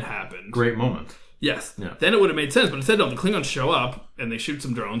that had happened... Great moment. Yes. Yeah. Then it would have made sense. But instead, no, the Klingons show up, and they shoot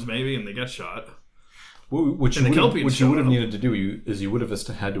some drones, maybe, and they get shot. What you would have needed to do is you would have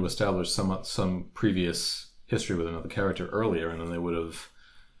had to establish some previous history with another character earlier, and then they would have,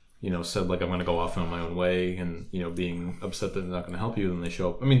 said, like, I'm going to go off on my own way, and, being upset that they're not going to help you, then they show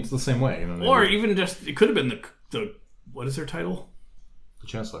up. I mean, it's the same way. Or even just, it could have been the what is her title? The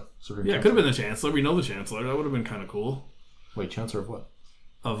Chancellor. Supreme Chancellor. It could have been the Chancellor. We know the Chancellor. That would have been kind of cool. Wait, Chancellor of what?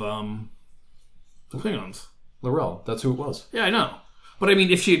 Of, the Klingons. L'Rell. That's who it was. Yeah, I know. But I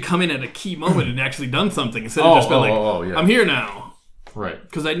mean, if she had come in at a key moment and actually done something, instead of just been yeah. I'm here now. Right.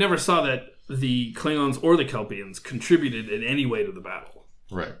 Because I never saw that the Klingons or the Kelpians contributed in any way to the battle.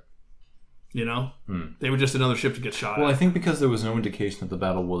 Right. They were just another ship to get shot at. Well, I think because there was no indication that the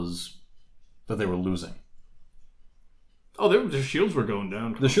battle was... that they were losing. Oh, their shields were going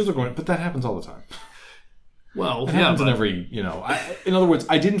down. The shields were going... But that happens all the time. Well, it happens in every... in other words,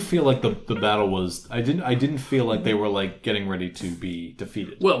 I didn't feel like the battle was... I didn't feel like they were, like, getting ready to be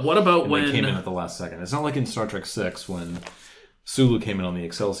defeated. Well, what about when... they came in at the last second. It's not like in Star Trek VI when Sulu came in on the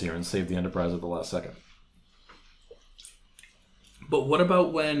Excelsior and saved the Enterprise at the last second. But what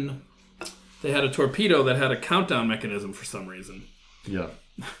about when they had a torpedo that had a countdown mechanism for some reason? Yeah.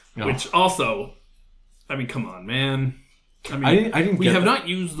 Which also... I mean, come on, man. I mean, I didn't we have not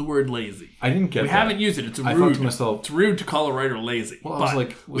used the word lazy. I didn't get We haven't used it. It's rude. I thought to myself... It's rude to call a writer lazy. Well, I was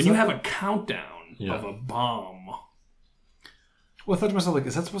like... when you have a countdown of a bomb... Well, I thought to myself, like,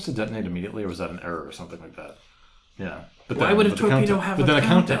 is that supposed to detonate immediately, or was that an error or something like that? Yeah. But why would a torpedo have a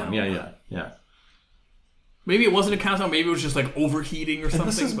countdown? Yeah. Maybe it wasn't a countdown. Maybe it was just, like, overheating or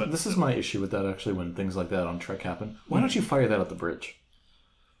something. This is my issue with that, actually, when things like that on Trek happen. Why don't you fire that at the bridge?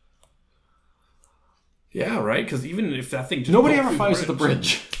 Yeah, right? Because even if that thing just... Nobody ever fires at the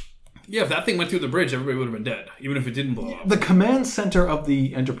bridge. Yeah, if that thing went through the bridge, everybody would have been dead. Even if it didn't blow up. The command center of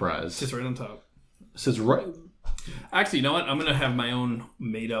the Enterprise... sits right on top. Sits right... Actually, you know what? I'm going to have my own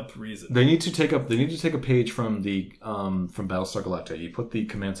made-up reason. They need to take a page from the from Battlestar Galactica. You put the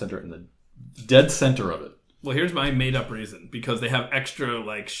command center in the dead center of it. Well, here's my made-up reason. Because they have extra,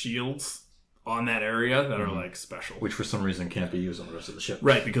 like, shields on that area that are, like, special. Which, for some reason, can't be used on the rest of the ship.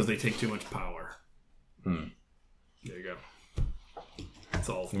 Right, because they take too much power. There you go. That's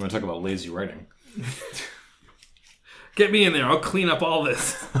all. You want to talk about lazy writing? Get me in there. I'll clean up all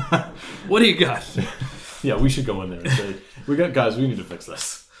this. What do you got? Yeah, we should go in there and say, we need to fix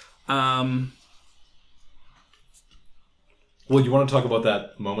this. Well, you want to talk about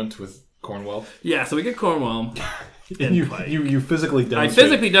that moment with Cornwell? Yeah, so we get Cornwell. And you physically demonstrated. I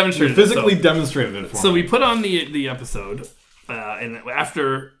physically demonstrated. You physically demonstrated it for me. So we put on the episode, and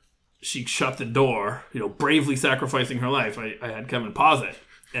after she shut the door, bravely sacrificing her life, I had Kevin pause it.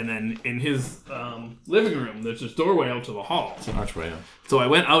 And then in his living room, there's this doorway out to the hall. It's an archway, yeah. So I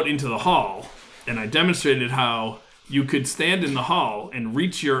went out into the hall, and I demonstrated how you could stand in the hall and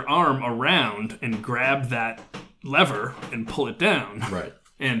reach your arm around and grab that lever and pull it down. Right.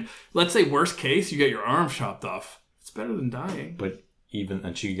 And let's say worst case, you get your arm chopped off. It's better than dying.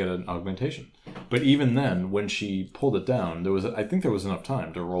 And she could get an augmentation. But even then, when she pulled it down, I think there was enough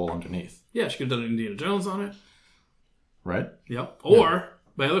time to roll underneath. Yeah, she could have done Indiana Jones on it. Right? Yep. Or,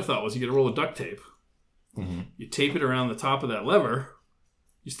 my other thought was you get a roll of duct tape. Mm-hmm. You tape it around the top of that lever.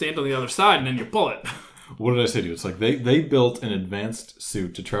 You stand on the other side, and then you pull it. What did I say to you? It's like they built an advanced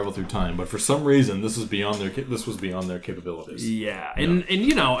suit to travel through time, but for some reason, this was beyond their capabilities. Yeah. And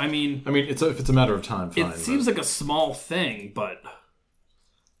I mean... if it's a matter of time, fine. It seems like a small thing, but...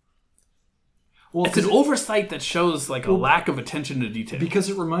 Well, it's an oversight that shows a lack of attention to detail. Because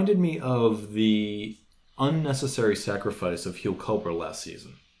it reminded me of the unnecessary sacrifice of Hugh Culber last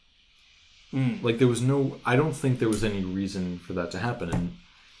season. There was I don't think there was any reason for that to happen, and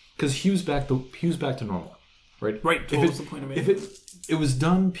because Hugh's back to normal, right? Right. What was the point of it? If it was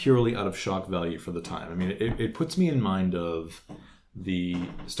done purely out of shock value for the time. I mean, it puts me in mind of the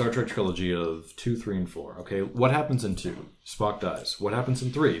Star Trek trilogy of 2, 3, and 4. Okay, what happens in 2? Spock dies. What happens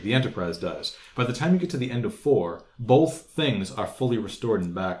in 3? The Enterprise dies. By the time you get to the end of 4, both things are fully restored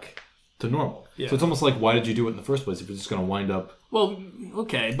and back to normal. Yeah. So it's almost like, why did you do it in the first place if it's just going to wind up... Well,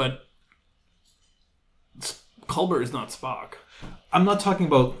 okay, but Culber is not Spock. I'm not talking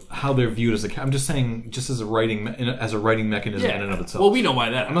about how they're viewed as I'm just saying, just as a writing mechanism in and of itself. Well, we know why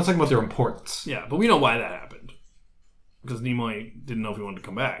that happened. I'm not talking about their importance. Yeah, but we know why that happened. Because Nimoy didn't know if he wanted to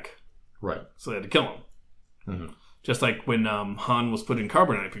come back. Right. So they had to kill him. Mm-hmm. Just like when Han was put in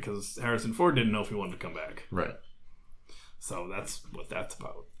carbonite because Harrison Ford didn't know if he wanted to come back. Right. So that's what that's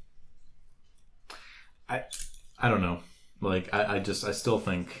about. I don't know. I still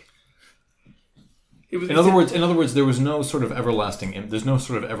think In other words, there was no sort of everlasting. There's no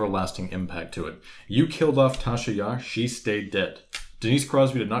sort of everlasting impact to it. You killed off Tasha Yar. She stayed dead. Denise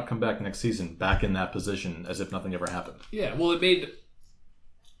Crosby did not come back next season, back in that position as if nothing ever happened. Yeah, well, it made...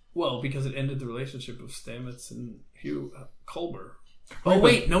 Well, because it ended the relationship of Stamets and Hugh Culber. Oh,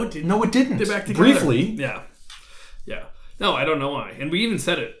 wait, no, it didn't. No, it didn't. They're back together. Briefly. Yeah. No, I don't know why. And we even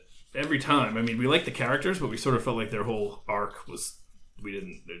said it every time. I mean, we liked the characters, but we sort of felt like their whole arc was... We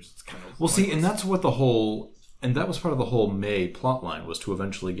didn't... They're just kind of... Well, see, and that's what the whole... And that was part of the whole May plotline, was to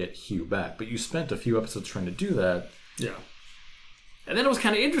eventually get Hugh back. But you spent a few episodes trying to do that. Yeah. And then it was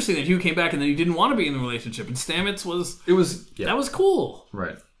kind of interesting that Hugh came back and then he didn't want to be in the relationship. And Stamets was... That was cool.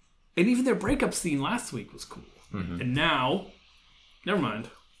 Right. And even their breakup scene last week was cool. Mm-hmm. And now... Never mind.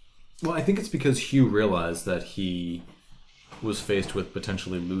 Well, I think it's because Hugh realized that he was faced with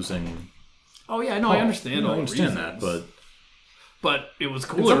potentially losing... Oh, yeah, I understand all the reasons. I understand that, But it was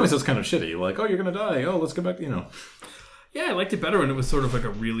cooler. In some ways, it's kind of shitty. Like, oh, you're going to die. Oh, let's go back, Yeah, I liked it better when it was sort of like a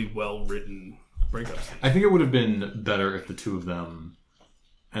really well-written breakup scene. I think it would have been better if the two of them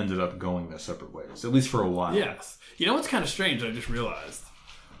ended up going their separate ways, at least for a while. Yes. You know what's kind of strange, I just realized?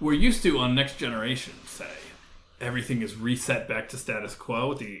 We're used to, on Next Generation, say, everything is reset back to status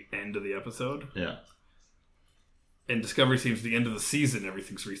quo at the end of the episode. Yeah. And Discovery seems at the end of the season,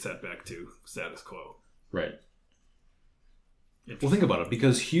 everything's reset back to status quo. Right. Well, think about it,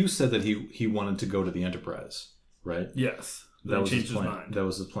 because Hugh said that he wanted to go to the Enterprise, right? Yes. That was his plan. That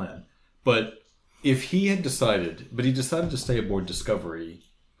was his plan. But if he had decided to stay aboard Discovery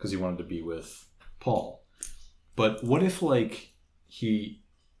because he wanted to be with Paul. But what if he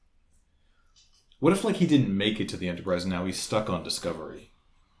didn't make it to the Enterprise and now he's stuck on Discovery?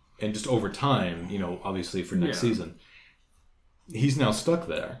 And just over time, obviously for next season, he's now stuck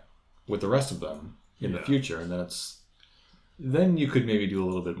there with the rest of them in the future, and then you could maybe do a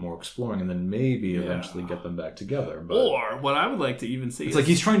little bit more exploring, and then maybe eventually get them back together. But or what I would like to even see, it's like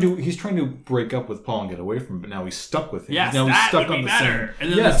he's trying to break up with Paul and get away from him, but now he's stuck with him. Yes, now he's stuck on the better.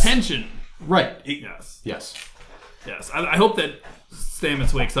 And then the tension, right? Yes. I hope that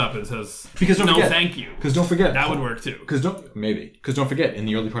Stamets wakes up and says, "Because don't forget, thank you." Because don't forget, that would work too. Because don't forget, in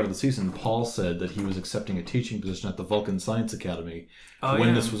the early part of the season, Paul said that he was accepting a teaching position at the Vulcan Science Academy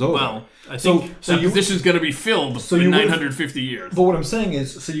when this was over. Well, I think that position is going to be filled in 950 years. But what I'm saying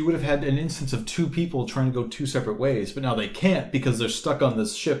is, so you would have had an instance of two people trying to go two separate ways, but now they can't because they're stuck on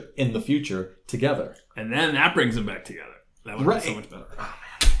this ship in the future together. And then that brings them back together. That would be so much better. Oh,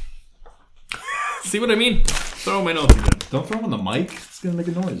 man. See what I mean? Throw my notes again. Don't throw them on the mic. It's going to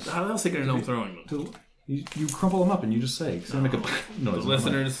make a noise. How else are they going to know I'm throwing them? You crumple them up and you just say. It's going to make a noise. The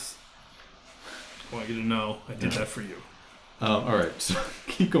listeners, I want you to know I did that for you. All right. So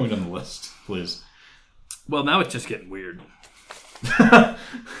keep going down the list, please. Well, now it's just getting weird. I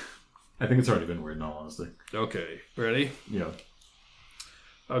think it's already been weird, in all honesty. Okay. Ready? Yeah.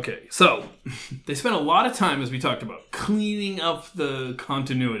 Okay, so they spent a lot of time, as we talked about, cleaning up the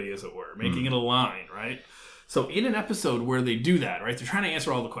continuity, as it were, making it align, right? So in an episode where they do that, right, they're trying to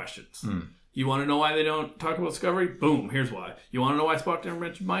answer all the questions. You want to know why they don't talk about Discovery? Boom, here's why. You want to know why Spock never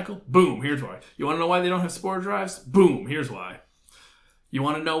mentioned Michael? Boom, here's why. You want to know why they don't have spore drives? Boom, here's why. You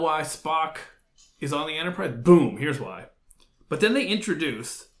want to know why Spock is on the Enterprise? Boom, here's why. But then they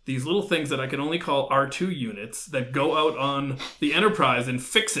introduce these little things that I can only call R2 units that go out on the Enterprise and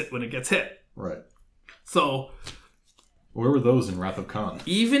fix it when it gets hit. Right. So, where were those in Wrath of Khan?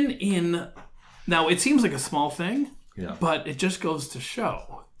 Even in... Now, it seems like a small thing, yeah, but it just goes to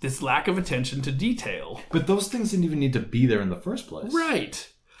show this lack of attention to detail. But those things didn't even need to be there in the first place.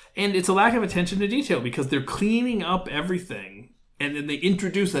 Right. And it's a lack of attention to detail because they're cleaning up everything and then they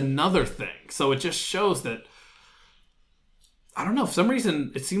introduce another thing. So it just shows that, I don't know, for some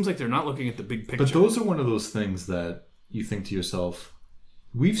reason, it seems like they're not looking at the big picture. But those are one of those things that you think to yourself,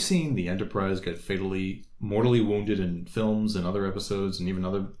 we've seen the Enterprise get mortally wounded in films and other episodes and even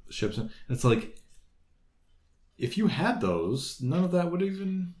other ships. And it's like, if you had those, none of that would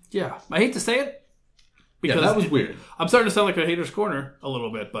even... Yeah. I hate to say it. Because that was weird. I'm starting to sound like a Hater's Corner a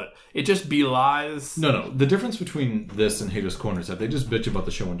little bit, but it just belies... No. The difference between this and Hater's Corner is that they just bitch about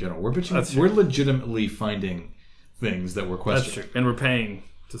the show in general. We're legitimately finding things that we're questioning. That's true. And we're paying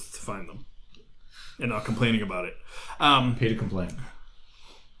to find them. And not complaining about it. Pay to complain.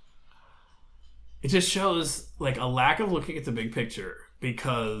 It just shows like a lack of looking at the big picture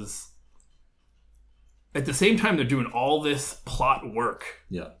because at the same time they're doing all this plot work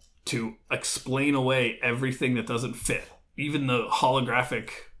to explain away everything that doesn't fit. Even the holographic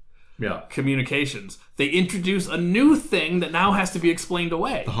communications. They introduce a new thing that now has to be explained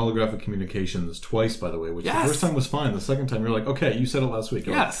away. The holographic communications twice, by the way, which the first time was fine. The second time, you're like, okay, you said it last week.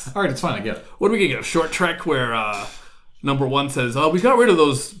 You're like, all right, it's fine, I get it. What are we going to get? A short trek where number one says, oh, we got rid of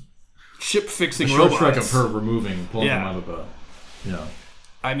those ship-fixing robots. A short trek of her pulling them out of the...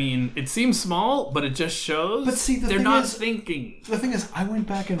 I mean, it seems small, but it just shows they're not thinking. The thing is, I went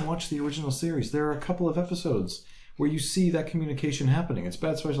back and watched the original series. There are a couple of episodes where you see that communication happening. It's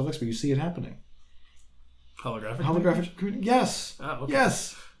bad special effects, but you see it happening. Holographic? Yes. Oh, okay.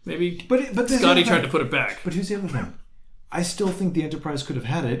 Yes. Maybe but Scotty tried to put it back. But here's the other thing. I still think the Enterprise could have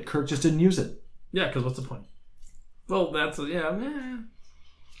had it. Kirk just didn't use it. Yeah, because what's the point? Well, that's... Or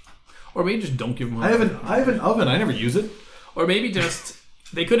maybe just don't give them... I have an oven. I never use it. Or maybe just...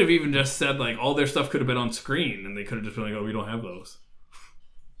 They could have even just said, like, all their stuff could have been on screen, and they could have just been like, oh, we don't have those.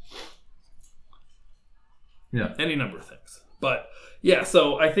 Yeah. Any number of things. But, yeah,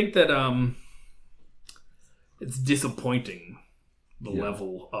 so I think that it's disappointing, the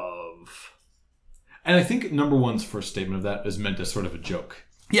level of... And I think number one's first statement of that is meant as sort of a joke.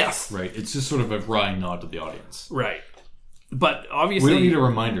 Yes. Right? It's just sort of a wry nod to the audience. Right. But obviously... We don't need a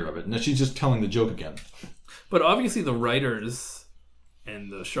reminder of it. Now she's just telling the joke again. But obviously the writers...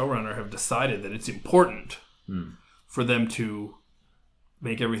 and the showrunner have decided that it's important for them to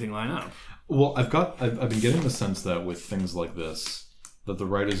make everything line up. Well, I've been getting the sense that with things like this, that the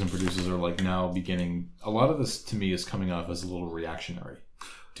writers and producers are like now beginning. A lot of this to me is coming off as a little reactionary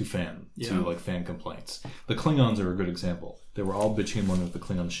to fan complaints. The Klingons are a good example. They were all bitching and moaning that the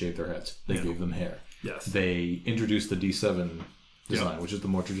Klingons shaved their heads. They gave them hair. Yes. They introduced the D7 design, which is the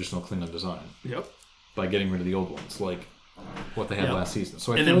more traditional Klingon design. Yep. By getting rid of the old ones, like what they had last season.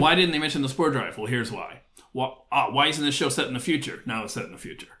 So why didn't they mention the spore drive? Well, here's why. Why isn't this show set in the future? Now it's set in the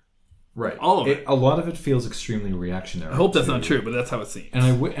future. Right. All of it. A lot of it feels extremely reactionary. I hope that's not true, but that's how it seems.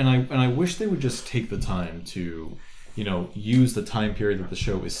 And I wish they would just take the time to, use the time period that the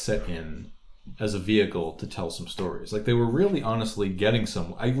show is set in as a vehicle to tell some stories. Like they were really honestly getting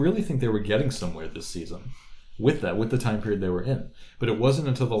some. I really think they were getting somewhere this season with the time period they were in. But it wasn't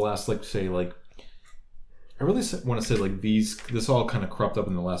until the last, I really want to say this all kind of cropped up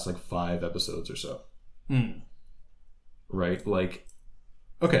in the last 5 episodes or so. Right?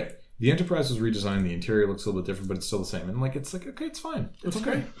 Okay, the Enterprise was redesigned, the interior looks a little bit different, but it's still the same. And okay, it's fine. It's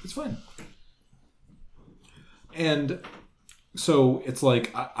okay. It's fine. And so it's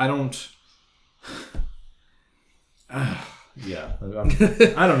I don't... yeah.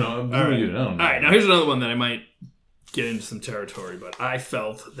 I don't know. All right, now here's another one that I might get into some territory, but I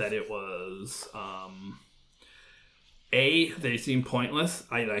felt that it was... they seem pointless.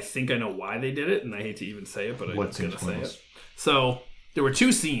 I think I know why they did it, and I hate to even say it, but I'm going to say it. So, there were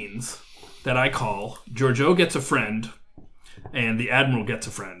 2 scenes that I call Georgiou gets a friend, and the Admiral gets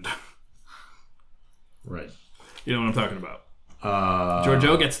a friend. Right. You know what I'm talking about.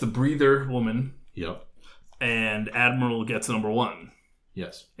 Georgiou gets the breather woman. Yep. And Admiral gets number 1.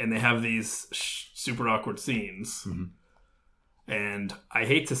 Yes. And they have these super awkward scenes. Mm-hmm. And I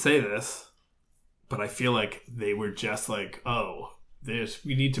hate to say this, but I feel like they were just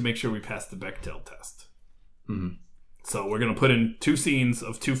we need to make sure we pass the Bechdel test. Mm-hmm. So we're going to put in 2 scenes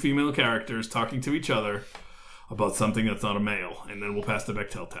of 2 female characters talking to each other about something that's not a male, and then we'll pass the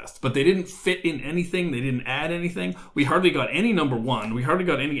Bechdel test. But they didn't fit in anything. They didn't add anything. We hardly got any number 1. We hardly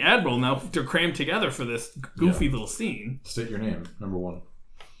got any Admiral. Now they're crammed together for this goofy little scene. State your name, number 1.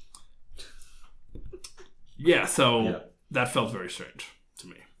 Yeah, so that felt very strange to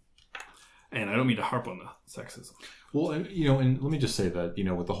me. And I don't mean to harp on the sexism. Well, and let me just say that,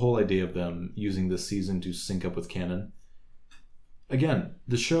 with the whole idea of them using this season to sync up with canon, again,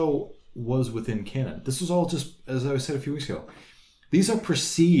 the show was within canon. This was all just, as I said a few weeks ago, these are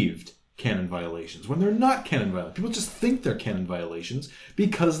perceived canon violations when they're not canon violations. People just think they're canon violations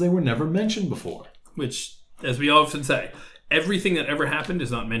because they were never mentioned before. Which, as we often say, everything that ever happened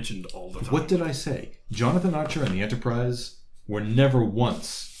is not mentioned all the time. What did I say? Jonathan Archer and the Enterprise were never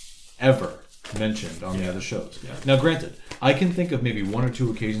once, ever mentioned on the other shows. Yeah. Now, granted, I can think of maybe 1 or 2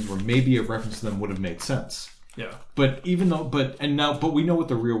 occasions where maybe a reference to them would have made sense. Yeah. But we know what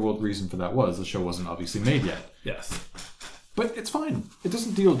the real world reason for that was. The show wasn't obviously made yet. Yes. But it's fine. It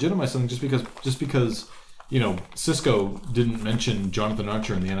doesn't delegitimize something just because Cisco didn't mention Jonathan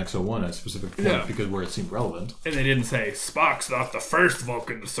Archer in the NX-01 at a specific point because where it seemed relevant. And they didn't say Spock's not the first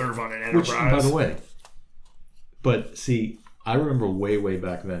Vulcan to serve on an Enterprise. Which, by the way, but see, I remember way, way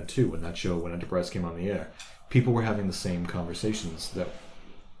back then too when Enterprise came on the air, people were having the same conversations that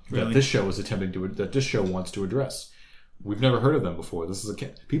this show is that this show wants to address. We've never heard of them before.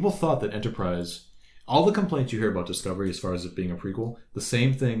 People thought that Enterprise, all the complaints you hear about Discovery as far as it being a prequel, the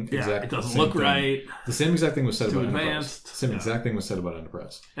same thing. It doesn't look right. The same exact thing was said about advanced. Enterprise. The same exact thing was said about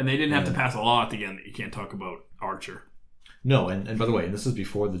Enterprise. And they didn't have to pass a law at the end that you can't talk about Archer. No, and by the way, and this is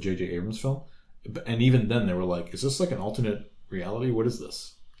before the J.J. Abrams film, and even then they were like, is this like an alternate reality? What is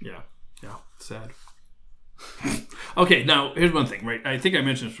this? Yeah, sad. Okay, now here's one thing, right? I think I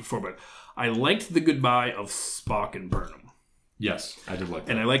mentioned this before, but I liked the goodbye of Spock and Burnham. Yes, I did like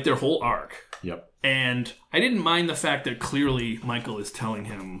that. And I liked their whole arc. Yep. And I didn't mind the fact that clearly Michael is telling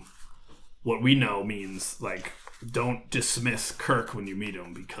him what we know means, like, don't dismiss Kirk when you meet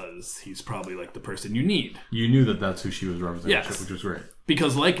him because he's probably like the person you need. You knew that that's who she was representing, yes. Which was great.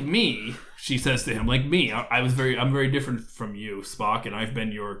 Because like me, she says to him, like me, I'm very different from you, Spock, and I've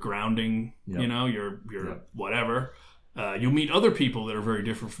been your grounding, your whatever. You'll meet other people that are very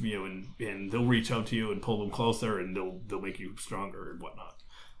different from you, and they'll reach out to you and pull them closer, and they'll make you stronger and whatnot.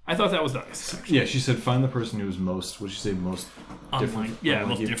 I thought that was nice. Actually. Yeah, she said, find the person who is most, what did she say, most different? Yeah,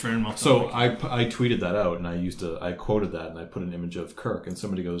 most different. Most so I tweeted that out, and I quoted that, and I put an image of Kirk, and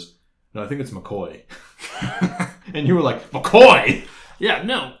somebody goes, no, I think it's McCoy. And you were like, McCoy? Yeah,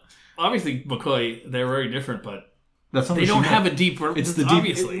 no. Obviously, McCoy, they're very different, but that's not they don't have a deep relationship. It's the deep,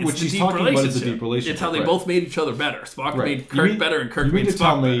 obviously. What she's talking about is the deep relationship. It's how they both made each other better. Spock made Kirk better, and Kirk made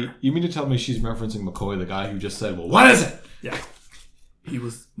Spock better. You mean to tell me she's referencing McCoy, the guy who just said, well, what is it? Yeah. He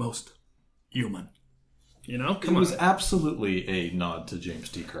was most human. You know? It was absolutely a nod to James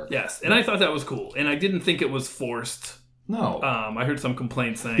T. Kirk. Yes, and I thought that was cool. And I didn't think it was forced. No. I heard some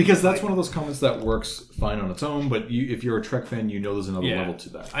complaints saying... Because that's one of those comments that works fine on its own, but if you're a Trek fan, you know there's another level to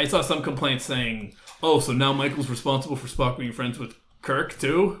that. I saw some complaints saying, oh, so now Michael's responsible for Spock being friends with Kirk,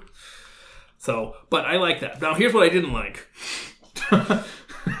 too? So, but I like that. Now, here's what I didn't like.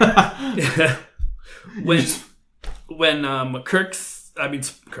 When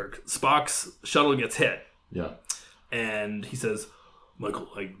Spock's shuttle gets hit. Yeah. And he says, Michael,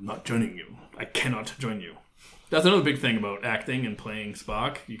 I'm not joining you. I cannot join you. That's another big thing about acting and playing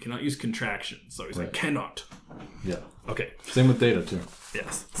Spock. You cannot use contractions. So he's like, cannot. Yeah. Okay. Same with Data, too.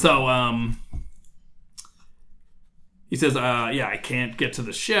 Yes. So, he says, I can't get to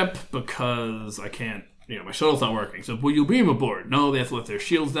the ship because I can't, my shuttle's not working. So, will you beam aboard? No, they have to let their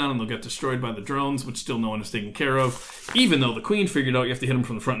shields down and they'll get destroyed by the drones, which still no one is taken care of. Even though the Queen figured out you have to hit them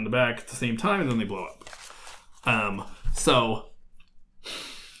from the front and the back at the same time and then they blow up. So,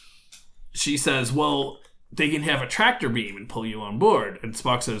 she says, well, they can have a tractor beam and pull you on board. And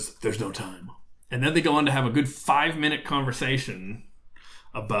Spock says, there's no time. And then they go on to have a good 5-minute conversation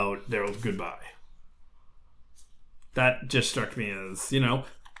about their goodbye. That just struck me as,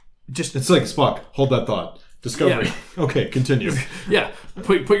 It's like, Spock, hold that thought. Discovery. Yeah. Okay, continue. Yeah.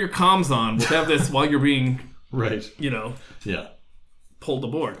 Put your comms on. We'll have this while you're being, right. Yeah. Pulled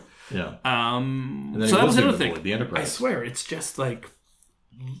aboard. Yeah. And then so that was another thing. The Enterprise. I swear, it's just like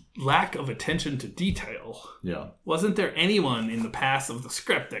lack of attention to detail. Yeah. Wasn't there anyone in the past of the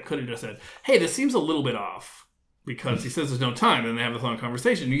script that could have just said, hey, this seems a little bit off because he says there's no time and they have this long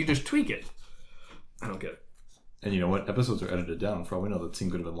conversation. You can just tweak it. I don't get it. And you know what? Episodes are edited down. For all we know, that scene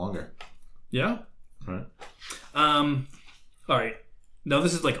could have been longer. Yeah? Right. All right. Now,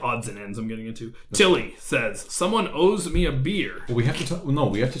 this is like odds and ends I'm getting into. Tilly says, someone owes me a beer. Well, we have to talk... No,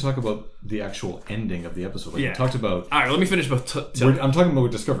 we have to talk about the actual ending of the episode. Like we talked about... All right, let me finish about Tilly. I'm talking about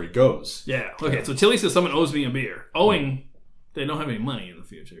where Discovery goes. Yeah. Okay, so Tilly says someone owes me a beer. Owing... They don't have any money in the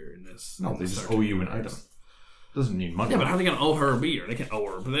future in this. No, they just owe you an item. Doesn't need money. Yeah, but how are they going to owe her a beer? They can't owe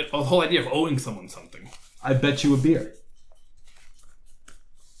her. But the whole idea of owing someone something. I bet you a beer.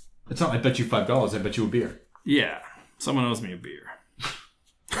 It's not I bet you $5. I bet you a beer. Yeah. Someone owes me a beer.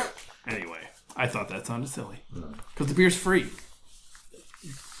 Anyway, I thought that sounded silly. Because the beer's free.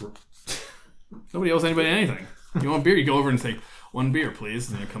 Nobody owes anybody anything. You want beer, you go over and say, 1 beer, please.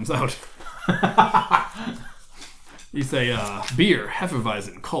 And then it comes out. You say, beer,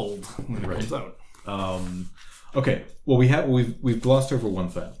 Hefeweizen, cold, when it comes out. Okay. Well, we've glossed over one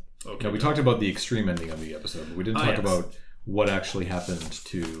thing. Okay. Now, we talked about the extreme ending of the episode, but we didn't talk about what actually happened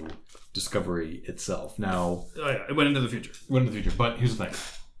to Discovery itself. Now... Oh, yeah. It went into the future. But here's the thing.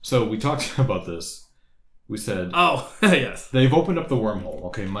 So, we talked about this. We said... Oh, yes. They've opened up the wormhole.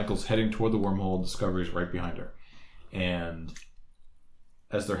 Okay, Michael's heading toward the wormhole. Discovery's right behind her. And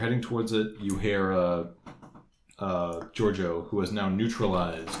as they're heading towards it, you hear Giorgio, who has now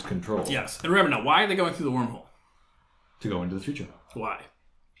neutralized control. Yes. And remember now, why are they going through the wormhole? To go into the future. Why?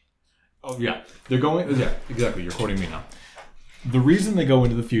 Oh, yeah. They're going... Yeah, exactly. You're quoting me now. The reason they go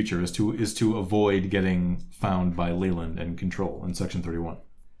into the future is to avoid getting found by Leland and Control in Section 31.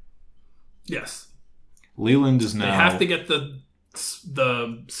 Yes. Leland is now... They have to get the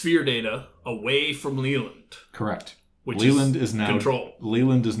the sphere data away from Leland. Correct. Leland is now Control.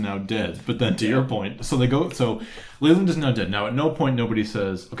 Leland is now dead. But then to your point, so Leland is now dead. Now at no point nobody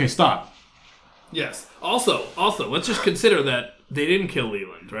says, "Okay, stop." Yes. Also, let's just consider that they didn't kill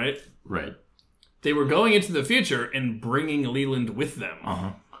Leland, right? Right. They were going into the future and bringing Leland with them.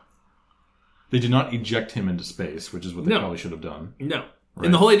 Uh-huh. They did not eject him into space, which is what they probably should have done. No. Right.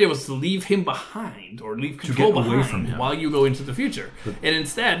 And the whole idea was to leave him behind, or leave Control behind away from him while you go into the future. And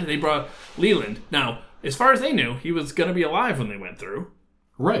instead, they brought Leland. Now, as far as they knew, he was going to be alive when they went through.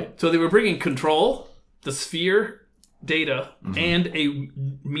 Right. So they were bringing Control, the sphere data, and a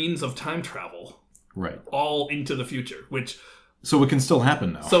means of time travel. Right. All into the future, which... So it can still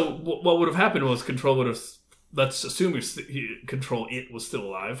happen now. So what would have happened was Control would have... Let's assume Control It was still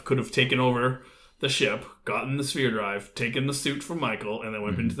alive. Could have taken over the ship, gotten the sphere drive, taken the suit from Michael, and then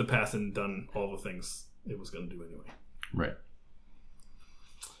went into the past and done all the things it was going to do anyway. Right.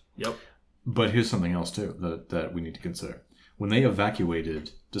 Yep. But here's something else too that we need to consider. When they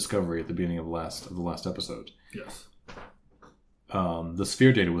evacuated Discovery at the beginning of the last episode, yes, the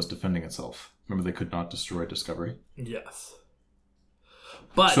sphere data was defending itself. Remember, they could not destroy Discovery. Yes.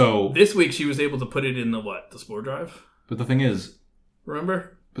 But this week she was able to put it in the spore drive. But the thing is,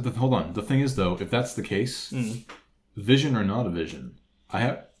 remember? But hold on. The thing is, though, if that's the case, Vision or not a Vision,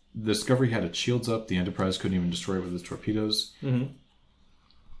 Discovery had its shields up. The Enterprise couldn't even destroy it with its torpedoes. Mm-hmm.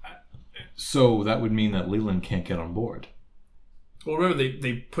 So that would mean that Leland can't get on board. Well, remember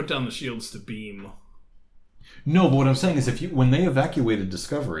they put down the shields to beam. No, but what I'm saying is, when they evacuated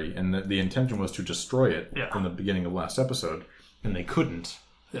Discovery and the intention was to destroy it from the beginning of last episode, and they couldn't,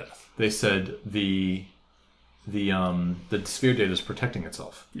 they said the sphere data is protecting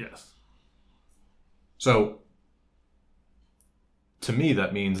itself. Yes. So, to me,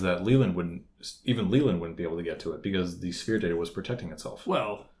 that means that Leland wouldn't be able to get to it because the sphere data was protecting itself.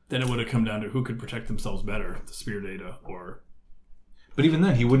 Well, then it would have come down to who could protect themselves better, the sphere data or... But even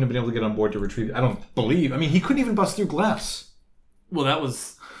then, he wouldn't have been able to get on board to retrieve it. I don't believe... I mean, he couldn't even bust through glass. Well, that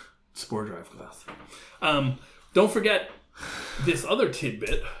was spore drive glass. Don't forget this other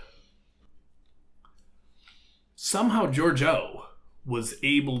tidbit. Somehow Georgiou was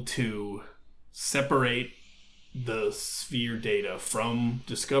able to separate the sphere data from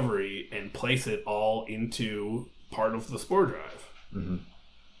Discovery and place it all into part of the spore drive. Mm-hmm.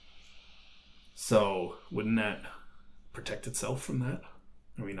 So, wouldn't that protect itself from that?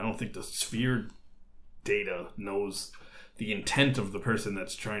 I mean, I don't think the sphere data knows the intent of the person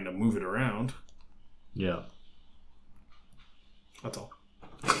that's trying to move it around. Yeah. That's all.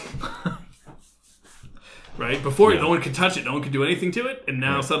 Right? Before, no one could touch it. No one could do anything to it. And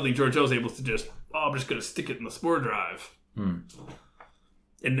now suddenly Georgiou's able to just, I'm just going to stick it in the spore drive. And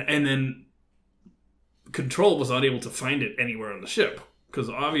then Control was not able to find it anywhere on the ship. Because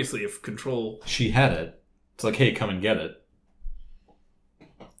obviously if Control... She had it. It's like, hey, come and get it.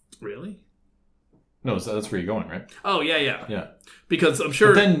 Really? No, that's where you're going, right? Oh, yeah. Yeah. Because I'm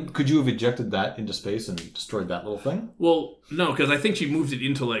sure... But then, could you have ejected that into space and destroyed that little thing? Well, no, because I think she moved it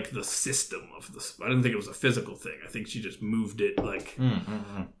into, the system of the... I didn't think it was a physical thing. I think she just moved it,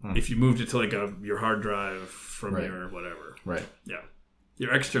 if you moved it to, your hard drive from your whatever. Right. Yeah.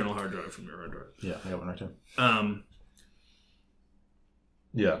 Your external hard drive from your hard drive. Yeah, I got one right too.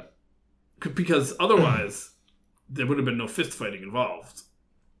 Yeah. Because otherwise, there would have been no fist fighting involved.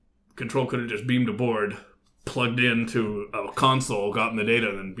 Control could have just beamed aboard, plugged into a console, gotten the data,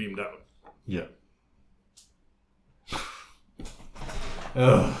 and then beamed out. Yeah.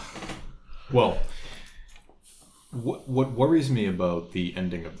 Well, what worries me about the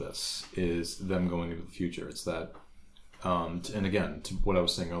ending of this is them going into the future. It's that, and again, to what I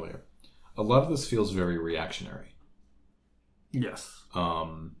was saying earlier, a lot of this feels very reactionary. Yes.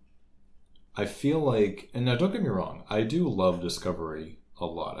 I feel like, and now don't get me wrong, I do love Discovery a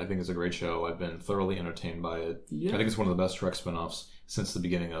lot. I think it's a great show. I've been thoroughly entertained by it. Yeah. I think it's one of the best Trek spinoffs since the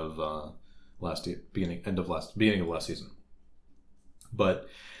beginning of beginning of last season. But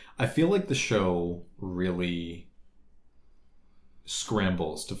I feel like the show really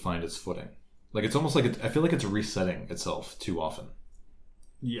scrambles to find its footing. Like it's almost like I feel like it's resetting itself too often.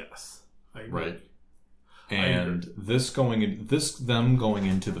 Yes, I agree. Right. And them going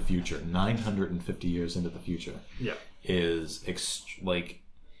into the future, 950 years into the future, is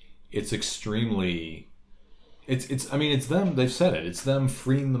it's extremely. It's. I mean, it's them. They've said it. It's them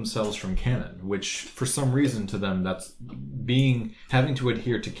freeing themselves from canon, which for some reason to them, that's having to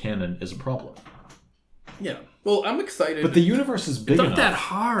adhere to canon is a problem. Yeah. Well, I'm excited. But the universe is big enough. It's not that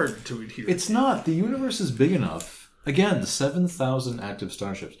hard to adhere. It's not. The universe is big enough. Again, 7,000 active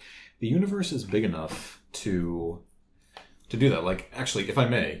starships. The universe is big enough to to do that. Like, actually, if I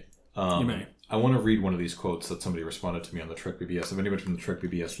may, you may. I want to read one of these quotes that somebody responded to me on the Trek BBS. If anybody from the Trek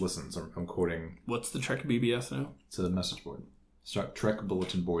BBS listens, I'm quoting. What's the Trek BBS now? It's a message board. Trek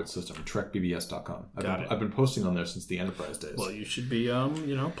Bulletin Board System, trekbbs.com. Got I've been posting on there since the Enterprise days. Well, you should be,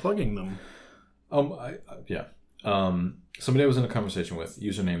 plugging them. Somebody I was in a conversation with,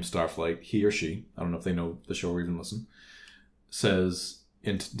 username Starflight, he or she, I don't know if they know the show or even listen, says,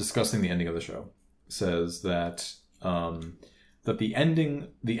 in discussing the ending of the show, says that that the end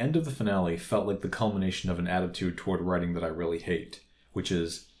of the finale felt like the culmination of an attitude toward writing that I really hate, which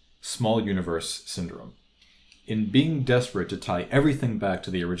is small universe syndrome. In being desperate to tie everything back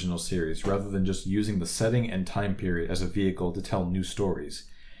to the original series rather than just using the setting and time period as a vehicle to tell new stories,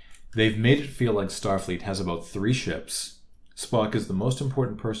 they've made it feel like Starfleet has about 3 ships, Spock is the most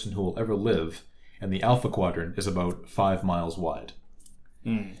important person who will ever live, and the Alpha Quadrant is about 5 miles wide.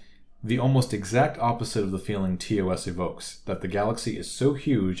 The almost exact opposite of the feeling TOS evokes, that the galaxy is so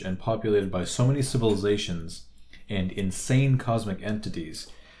huge and populated by so many civilizations and insane cosmic entities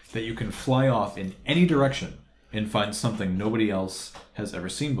that you can fly off in any direction and find something nobody else has ever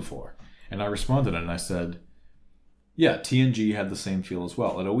seen before. And I responded and I said, yeah, TNG had the same feel as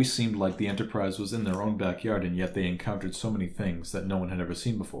well. It always seemed like the Enterprise was in their own backyard, and yet they encountered so many things that no one had ever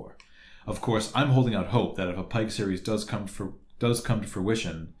seen before. Of course, I'm holding out hope that if a Pike series does come to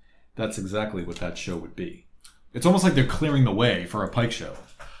fruition, that's exactly what that show would be. It's almost like they're clearing the way for a Pike show.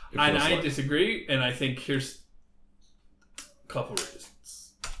 And I disagree, and I think here's a couple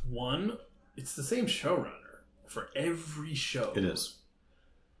reasons. One, it's the same showrunner for every show. It is.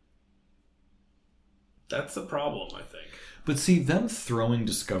 That's the problem, I think. But see, them throwing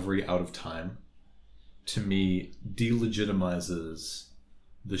Discovery out of time, to me, delegitimizes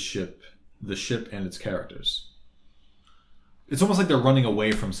the ship and its characters. It's almost like they're running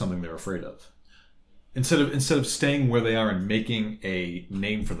away from something they're afraid of. Instead of staying where they are and making a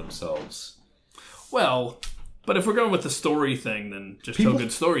name for themselves. Well, but if we're going with the story thing, then just tell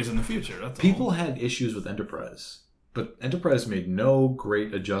good stories in the future. That's people all. Had issues with Enterprise, but Enterprise made no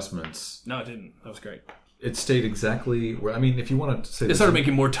great adjustments. No, it didn't. That was great. It stayed exactly where. I mean, if you want to say, it started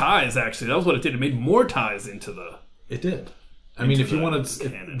making more ties. Actually, that was what it did. It made more ties into the. It did. I mean, if you wanted,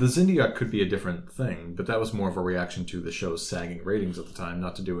 the Zindiak could be a different thing, but that was more of a reaction to the show's sagging ratings at the time,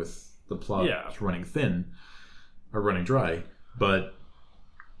 not to do with the plot running thin or running dry. But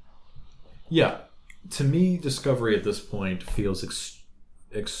yeah, to me, Discovery at this point feels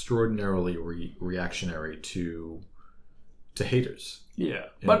extraordinarily reactionary to haters. Yeah,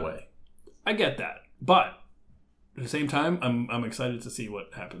 in a way. I get that, but at the same time, I'm excited to see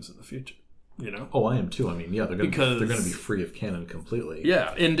what happens in the future. You know? Oh, I am too. I mean, yeah, they're going to be free of canon completely.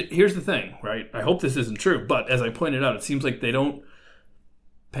 Yeah, and here's the thing, right? I hope this isn't true, but as I pointed out, it seems like they don't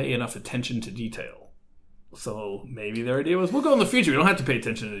pay enough attention to detail. So maybe their idea was, we'll go in the future. We don't have to pay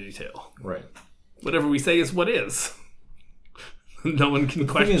attention to detail. Right. Whatever we say is what is. No one can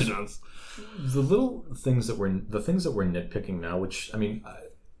question us. The little things that we're nitpicking now, which I mean.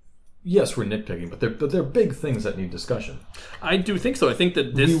 Yes, we're nitpicking, but they're big things that need discussion. I do think so. I think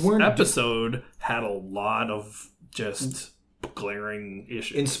that this episode had a lot of just glaring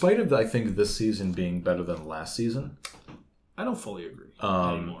issues. In spite of, I think, this season being better than last season. I don't fully agree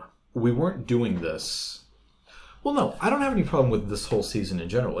anymore. We weren't doing this. Well, no, I don't have any problem with this whole season in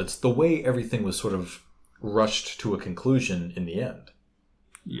general. It's the way everything was sort of rushed to a conclusion in the end.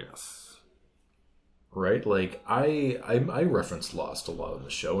 Yes. Right? Like, I referenced Lost a lot on the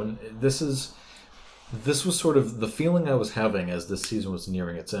show, and this was sort of the feeling I was having as this season was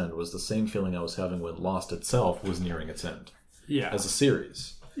nearing its end was the same feeling I was having when Lost itself was nearing its end. Yeah. As a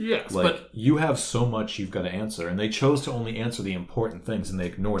series. Yes, but you have so much you've got to answer, and they chose to only answer the important things, and they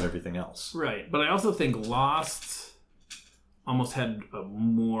ignored everything else. Right, but I also think Lost almost had a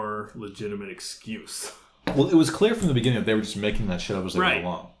more legitimate excuse. Well, it was clear from the beginning that they were just making that shit up as they went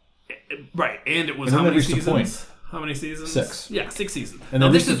along. Right, and it was how many seasons? How many seasons? 6. Yeah, 6 seasons. And now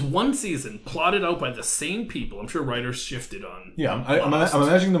this is one season plotted out by the same people. I'm sure writers shifted on. Yeah, I'm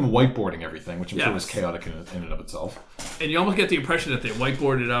imagining them whiteboarding everything, which I'm sure was chaotic in and of itself. And you almost get the impression that they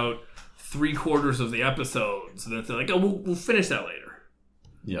whiteboarded out 3/4 of the episodes, and then they're like, "Oh, we'll finish that later."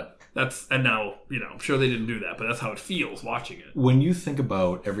 Yeah. And now, I'm sure they didn't do that, but that's how it feels watching it. When you think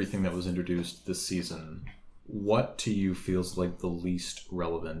about everything that was introduced this season, what to you feels like the least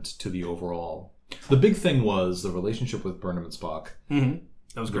relevant to the overall? The big thing was the relationship with Burnham and Spock. Mm-hmm.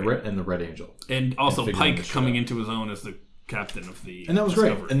 That was great. And the Red Angel. And also Pike coming into his own as the captain of the And that was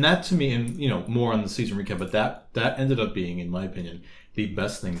Discovery. Great. And that to me, and more on the season recap, but that ended up being, in my opinion, the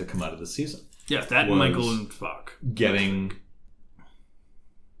best thing to come out of the season. Yeah, that and Michael and Spock. Getting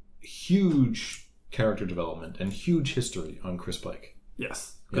huge character development and huge history on Chris Pike.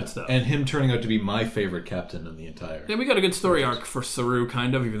 Yes. Good stuff. And him turning out to be my favorite captain in the entire... Yeah, we got a good story arc for Saru,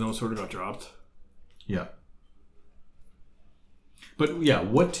 kind of, even though it sort of got dropped. Yeah. But, yeah,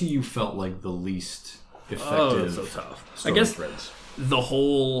 what to you felt like the least effective so tough. story I guess threads? The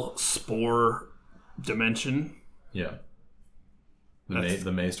whole Spore dimension. Yeah.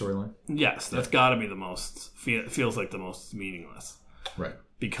 The May storyline? Yes, that's got to be the most... feels like the most meaningless. Right.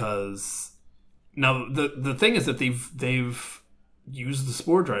 Because... Now, the thing is that they've used the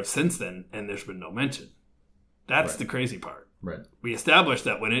Spore drive since then, and there's been no mention. That's the crazy part. Right. We established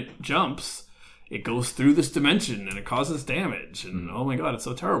that when it jumps, it goes through this dimension, and it causes damage, and oh my god, it's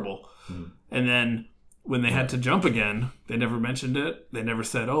so terrible. And then... when they had to jump again, they never mentioned it. They never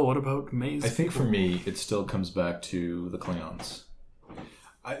said, "Oh, what about May's?" I think for me, it still comes back to the Klingons.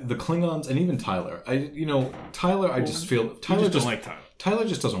 The Klingons, and even Tyler. Tyler. I just feel Tyler don't like Tyler. Tyler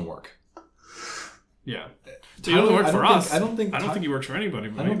just doesn't work. Yeah, he doesn't work for us. I don't think he works for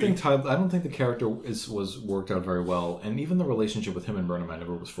anybody. I don't think the character was worked out very well, and even the relationship with him and Burnham, I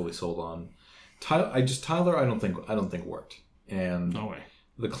never was fully sold on. Tyler, I don't think worked. And no way.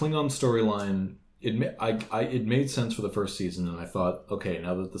 The Klingon storyline. It made sense for the first season, and I thought, okay,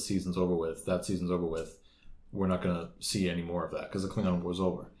 now that that season's over with, we're not going to see any more of that because the Klingon War was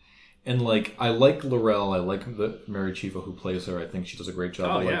over. And I like L'Rell, I like the Mary Chieffo who plays her. I think she does a great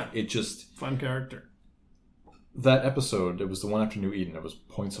job. It just fun character. That episode, it was the one after New Eden. It was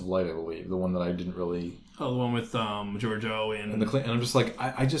Points of Light, I believe, the one that I didn't really. Oh, the one with Georgiou and I'm just like,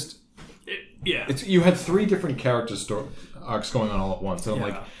 I just. Yeah. You had 3 different character arcs going on all at once. So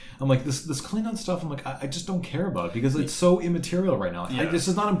I'm like this Klingon stuff. I'm like, I just don't care about it because it's so immaterial right now. Yeah. This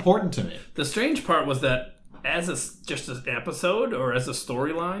is not important to me. The strange part was that as just an episode or as a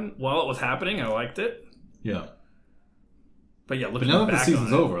storyline, while it was happening, I liked it. Yeah. But yeah, but now that the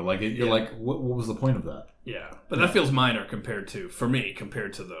season's over, you're like, what was the point of that? Yeah, but that feels minor compared to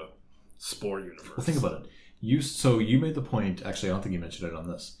the Spore universe. Well, think about it. You made the point. Actually, I don't think you mentioned it on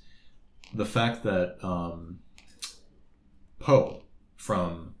this. The fact that Poe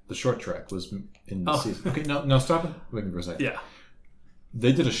from the short trek was in the season. Okay, no, stop it. Wait for a second. Yeah.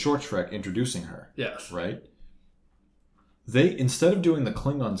 They did a short trek introducing her. Yes. Right? They, instead of doing the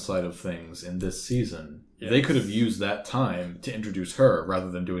Klingon side of things in this season, they could have used that time to introduce her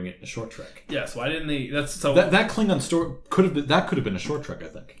rather than doing it in a short trek. Yes, why didn't they? That's so that Klingon story could have been a short trek, I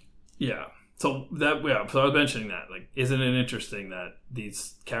think. Yeah. So I was mentioning that. Isn't it interesting that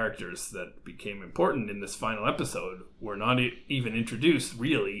these characters that became important in this final episode were not even introduced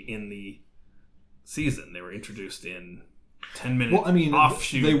really in the season? They were introduced in 10-minute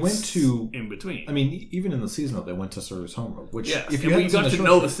offshoots. They went to in between. Even in the season though, they went to Saru's homeworld. Which, if you got to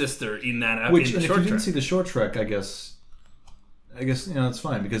know the sister in that, which, and if you didn't see the short trek, I guess it's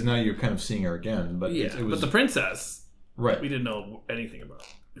fine because now you're kind of seeing her again. But it was, but the princess, right? We didn't know anything about.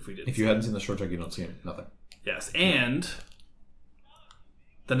 If you hadn't seen the short trek, you don't see nothing. Yes, and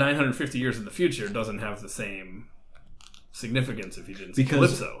the 950 years in the future doesn't have the same significance if you didn't see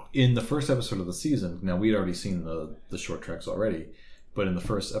Calypso. In the first episode of the season, now we'd already seen the short treks already, but in the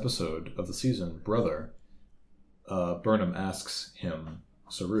first episode of the season, Burnham asks him,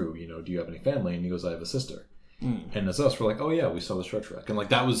 Saru, do you have any family? And he goes, I have a sister. And as us, we're like, oh yeah, we saw the short trek. And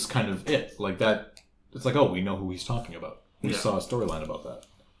that was kind of it. That, it's like, oh, we know who he's talking about. We saw a storyline about that.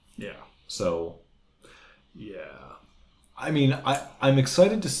 Yeah. So, yeah. I'm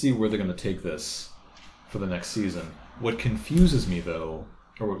excited to see where they're going to take this for the next season. What confuses me, though,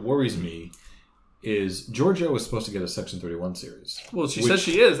 or what worries me, is Georgiou is supposed to get a Section 31 series. Well, she says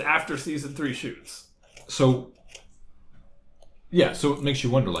she is after season 3 shoots. So, yeah, so it makes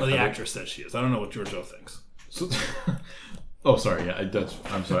you wonder. The actress says she is. I don't know what Georgiou thinks. So, oh, sorry. Yeah,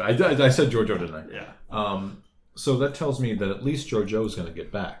 I'm sorry. I said Georgiou, didn't I? Yeah. So that tells me that at least Georgiou is going to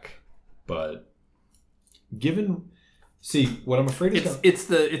get back. But what I'm afraid is it's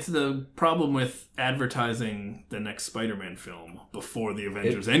the problem with advertising the next Spider-Man film before the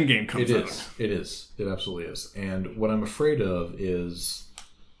Avengers Endgame comes out. It is. It absolutely is. And what I'm afraid of is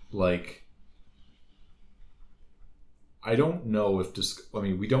I don't know if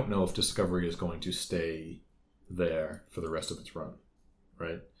we don't know if Discovery is going to stay there for the rest of its run,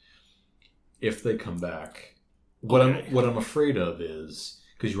 right? If they come back, what I'm afraid of is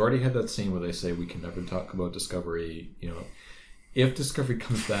because you already had that scene where they say we can never talk about Discovery. If Discovery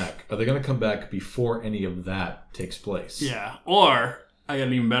comes back, are they going to come back before any of that takes place? Yeah. Or I got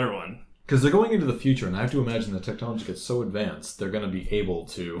an even better one because they're going into the future, and I have to imagine the technology gets so advanced they're going to be able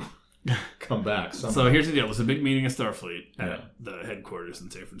to come back somehow. So here's the deal. There's a big meeting of Starfleet at the headquarters in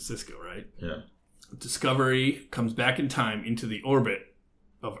San Francisco, right? Yeah. Discovery comes back in time into the orbit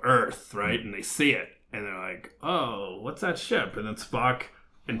of Earth, right? And they see it, and they're like, "Oh, what's that ship?" And then Spock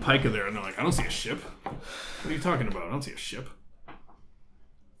and Pike are there, and they're like, "I don't see a ship. What are you talking about? I don't see a ship."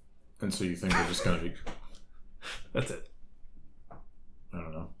 And so you think they're just going to be... That's it. I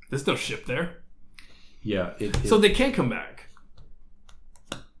don't know. There's no ship there. Yeah. So they can't come back.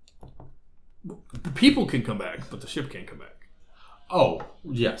 The people can come back, but the ship can't come back. Oh,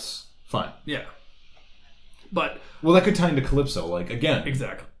 yes. Fine. Yeah. But... Well, that could tie into Calypso, like, again.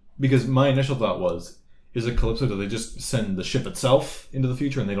 Exactly. Because my initial thought was, is it Calypso? Do they just send the ship itself into the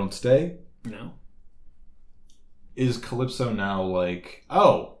future and they don't stay? No. Is Calypso now like,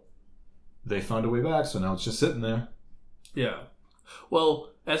 oh, they found a way back, so now it's just sitting there? Yeah.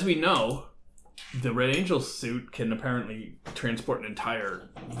 Well, as we know, the Red Angel suit can apparently transport an entire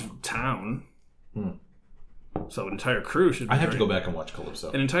town. So an entire crew should be... I have to go back and watch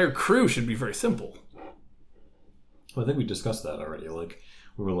Calypso. An entire crew should be very simple. Well, I think we discussed that already. Like,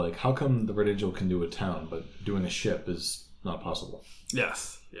 we were like, how come the Red Angel can do a town, but doing a ship is not possible?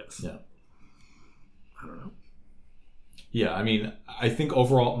 Yes. Yeah. I don't know. Yeah, I mean, I think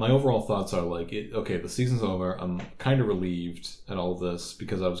overall, my overall thoughts are like, okay, the season's over. I'm kind of relieved at all of this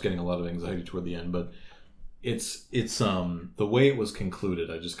because I was getting a lot of anxiety toward the end. But it's the way it was concluded.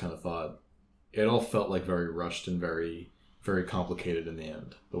 I just kind of thought it all felt like very rushed and very, very complicated in the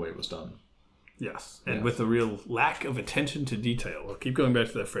end. The way it was done. Yes, and with a real lack of attention to detail. I'll keep going back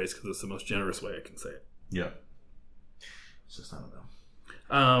to that phrase because it's the most generous way I can say it. Yeah, it's just I don't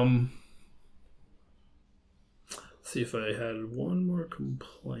know. See if I had one more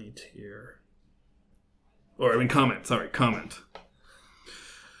complaint here. Or, I mean, comment. Sorry, comment.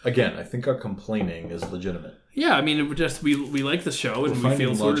 Again, I think our complaining is legitimate. Yeah, I mean, it just we like the show and we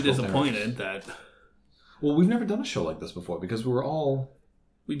feel sort of disappointed that... Well, we've never done a show like this before because we were all...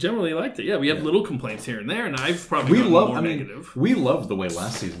 We generally liked it. Yeah, we have little complaints here and there, and I've probably negative. We loved the way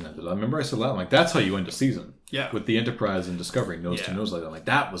last season ended. I remember I said that. I'm like, that's how you end a season. Yeah. With the Enterprise and Discovery nose to nose like that. I'm like,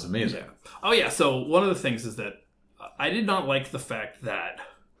 that was amazing. Yeah. Oh, yeah. So one of the things is that I did not like the fact that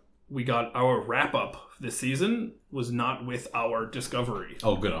we got our wrap-up this season was not with our Discovery.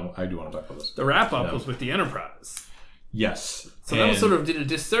 Oh, good. I do want to talk about this. The wrap-up was with the Enterprise. Yes. So that sort of did a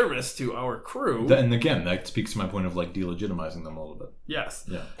disservice to our crew. And again, that speaks to my point of like delegitimizing them a little bit. Yes.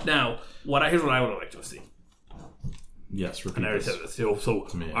 Yeah. Now, here's what I would have liked to have seen. Yes, repeat and I already said this. So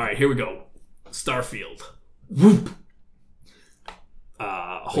me, all right, here we go. Starfield. Whoop.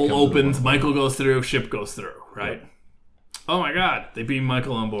 Hole opens, Michael goes through, ship goes through, right? Yep. Oh my god, they beam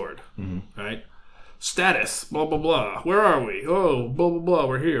Michael on board, right? Status, blah, blah, blah. Where are we? Oh, blah, blah, blah,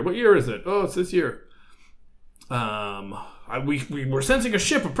 we're here. What year is it? Oh, it's this year. We were sensing a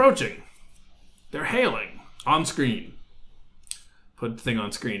ship approaching. They're hailing on screen. Put the thing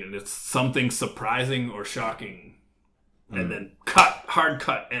on screen, and it's something surprising or shocking. And then hard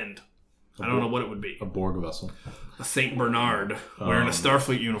cut, end. I don't know what it would be. A Borg vessel. A Saint Bernard wearing a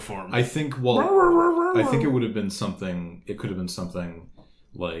Starfleet uniform. I think, it would have been something, it could have been something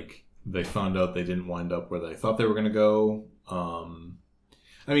like they found out they didn't wind up where they thought they were going to go. I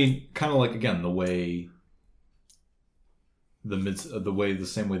mean, kind of like, again, the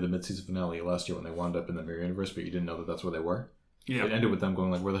same way the mid-season finale last year when they wound up in the mirror universe, but you didn't know that that's where they were. Yeah. It ended with them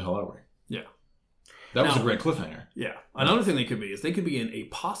going like, where the hell are we? Yeah. That was a great cliffhanger. Yeah. Another thing they could be in a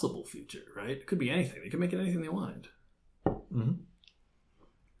possible future, right? It could be anything. They could make it anything they wanted. Mm-hmm.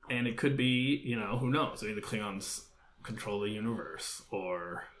 And it could be, who knows? I mean, the Klingons control the universe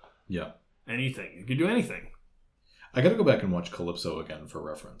or anything. You could do anything. I got to go back and watch Calypso again for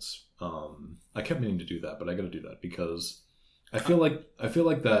reference. I kept meaning to do that, but I got to do that because I feel like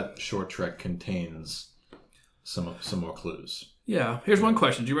that short trek contains some more clues. Yeah. Here's one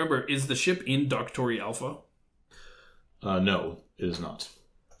question. Do you remember, is the ship in Doctori Alpha? No, it is not.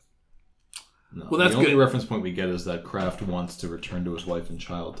 No. Well, that's the only good. reference point we get is that Kraft wants to return to his wife and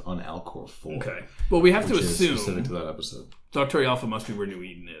child on Alcor 4. Okay. Well, we have to assume is specific to that episode. Doctori Alpha must be where New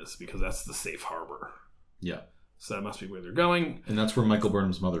Eden is because that's the safe harbor. Yeah. So that must be where they're going. And that's where Michael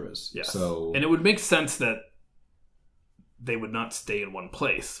Burnham's mother is. Yes. So... And it would make sense that they would not stay in one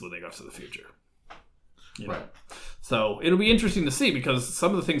place when they got to the future. Right. So it'll be interesting to see because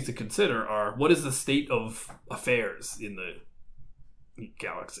some of the things to consider are what is the state of affairs in the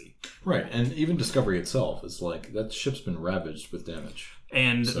galaxy. Right. And even Discovery itself is like, that ship's been ravaged with damage.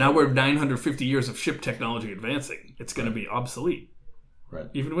 And now we're 950 years of ship technology advancing. It's going to be obsolete. Right.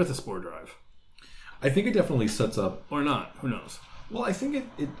 Even with a spore drive. I think it definitely sets up... Or not. Who knows? Well, I think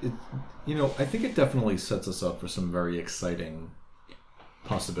I think it definitely sets us up for some very exciting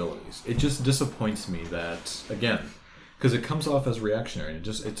possibilities. It just disappoints me that, again, because it comes off as reactionary.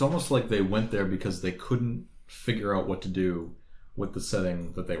 It's almost like they went there because they couldn't figure out what to do with the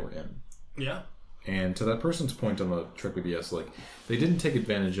setting that they were in. Yeah. And to that person's point on the Trek BBS, like, they didn't take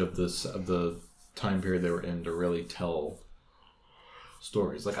advantage of the time period they were in to really tell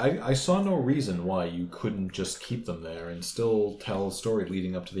stories. Like, I saw no reason why you couldn't just keep them there and still tell a story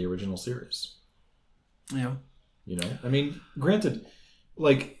leading up to the original series. Yeah. You know? I mean, granted,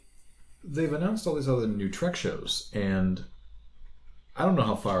 like, they've announced all these other new Trek shows, and I don't know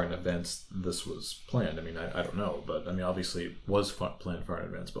how far in advance this was planned. I mean, I don't know, but, I mean, obviously it was planned far in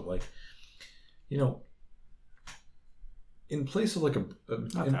advance, but, like, you know, in place of, like,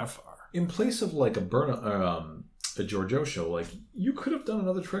 not that far. In place of, like, a Georgiou show, like, you could have done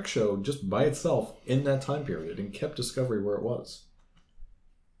another Trek show just by itself in that time period and kept Discovery where it was.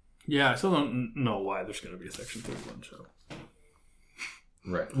 Yeah, I still don't know why there's going to be a Section 31 show.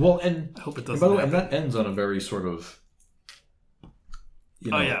 Right. Well, and I hope it doesn't. By the way, and that ends on a very sort of.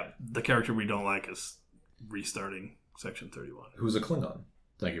 You know, oh yeah, the character we don't like is restarting Section 31. Who's a Klingon?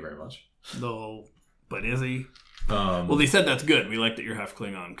 Thank you very much. No, but is he? Well, they said that's good. We like that you're half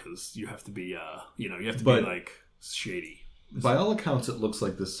Klingon because you have to be, you have to be like shady. By all accounts, it looks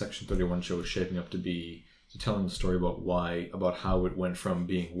like this Section 31 show is shaping up to be telling the story about how it went from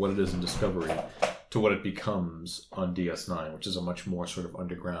being what it is in Discovery to what it becomes on DS9, which is a much more sort of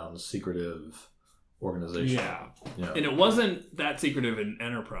underground, secretive organization. Yeah. And it wasn't that secretive in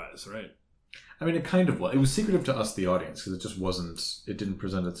Enterprise, right? I mean, it kind of was. It was secretive to us, the audience, because it just wasn't. It didn't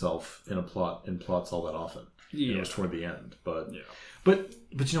present itself in plots all that often. Yeah. It was toward the end, but you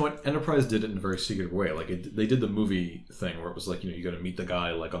know what? Enterprise did it in a very secretive way. Like they did the movie thing where it was like, you got to meet the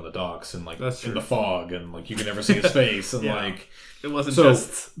guy like on the docks and like in the fog and like you can never see his face and like it wasn't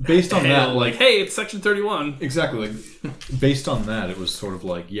just based on that. Like, hey, it's Section 31. Exactly. Like based on that, it was sort of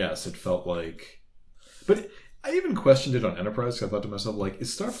like yes, it felt like, but. I even questioned it on Enterprise because I thought to myself, like,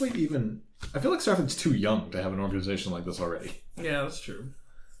 is Starfleet even... I feel like Starfleet's too young to have an organization like this already. Yeah, that's true.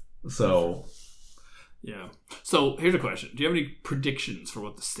 So... Yeah. So, here's a question. Do you have any predictions for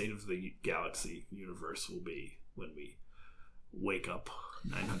what the state of the galaxy universe will be when we wake up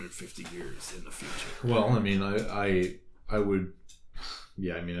 950 years in the future? Well, I mean, I would...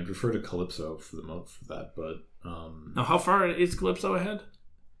 Yeah, I mean, I'd refer to Calypso for that, but... Now, how far is Calypso ahead?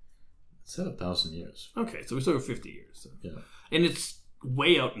 It said 1,000 years. Okay, so we still have 50 years. So. Yeah. And it's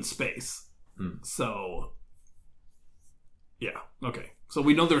way out in space. So, yeah, okay. So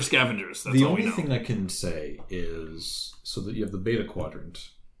we know they're scavengers. That's the all only we know. thing I can say is, so that you have the Beta Quadrant,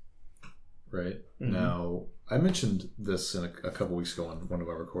 right? Mm-hmm. Now, I mentioned this in a couple weeks ago on one of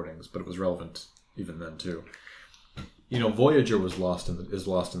our recordings, but it was relevant even then too. You know, Voyager is lost in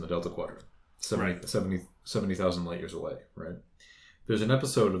the Delta Quadrant, 70,000 light years away, right? There's an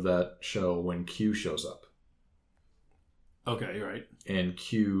episode of that show when Q shows up. Okay, right. And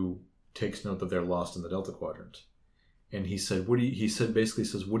Q takes note that they're lost in the Delta Quadrant. And he said, what are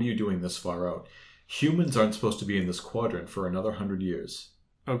you doing this far out? Humans aren't supposed to be in this quadrant for another 100 years.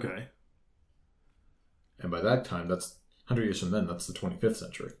 Okay. And by that time, that's 100 years from then, that's the 25th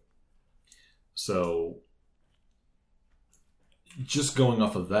century. So, just going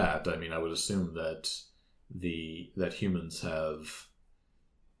off of that, I mean, I would assume that that humans have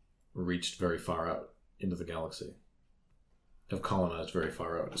reached very far out into the galaxy, have colonized very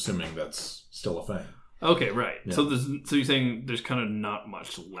far out, assuming that's still a thing. Okay, right. Yeah. So you're saying there's kind of not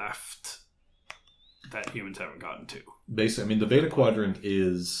much left that humans haven't gotten to. Basically, I mean, the Beta Quadrant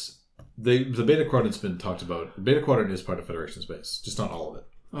is the Beta Quadrant's been talked about. The Beta Quadrant is part of Federation space, just not all of it.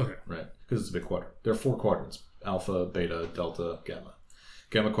 Okay, right? Because it's a big quadrant. There are 4 quadrants: Alpha, Beta, Delta, Gamma.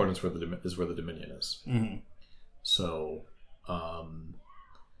 Gamma Quadrant is where the Dominion is. Mm-hmm. So,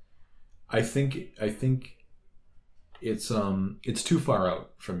 I think it's too far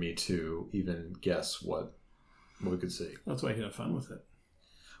out for me to even guess what we could see. That's why you have fun with it.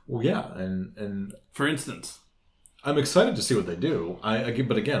 Well, yeah, and for instance, I'm excited to see what they do.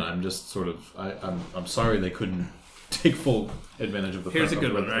 But again, I'm just sort of I'm sorry they couldn't take full advantage of the. Here's a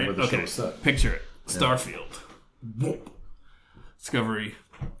good one, right? Okay, picture it: Starfield. Yeah. Discovery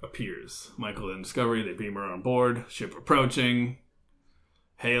appears. Michael and Discovery, they beam her on board. Ship approaching.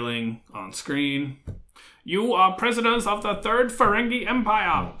 Hailing on screen. You are prisoners of the Third Ferengi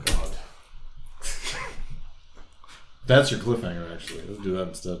Empire. Oh, God. That's your cliffhanger, actually. Let's do that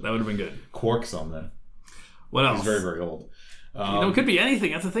instead. That would have been good. Quark's on there. What else? He's very, very old. It could be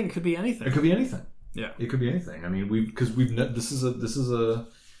anything. That's the thing. It could be anything. It could be anything. Yeah. It could be anything. I mean, this is a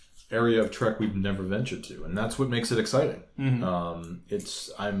area of Trek we've never ventured to, and that's what makes it exciting.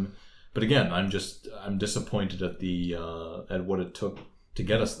 Mm-hmm. But again, I'm disappointed at what it took to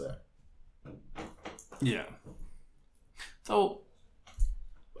get us there. Yeah. So,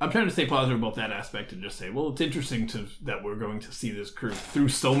 I'm trying to stay positive about that aspect and just say, well, it's interesting that we're going to see this crew through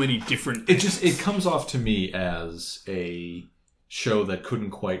so many different things. It comes off to me as a show that couldn't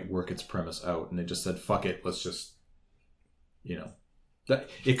quite work its premise out, and they just said, fuck it, let's just, that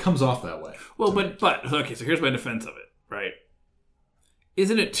it comes off that way. Well, but okay, so here's my defense of it, right?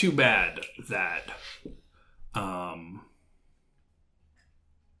 Isn't it too bad that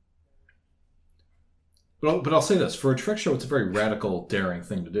But I'll say this. For a Trek show, it's a very radical, daring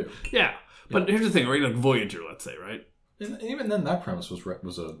thing to do. Yeah. But here's the thing, right? Like Voyager, let's say, right? And even then, that premise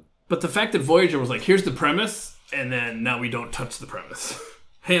was a... But the fact that Voyager was like, here's the premise, and then now we don't touch the premise.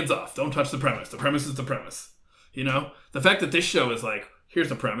 Hands off. Don't touch the premise. The premise is the premise. The fact that this show is like, here's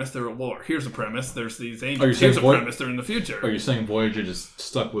the premise, they're at war. Here's the premise, there's these angels. Here's the premise, they're in the future. Are you saying Voyager just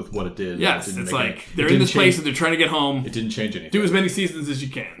stuck with what it did? Yes, it's like, they're in this place and they're trying to get home. It didn't change anything. Do as many seasons as you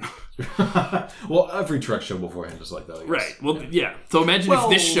can. Well, every Trek show beforehand is like that, I guess. Right. Well, yeah. So imagine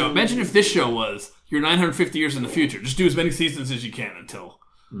if this show was, you're 950 years in the future. Just do as many seasons as you can until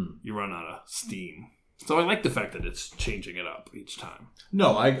you run out of steam. So I like the fact that it's changing it up each time.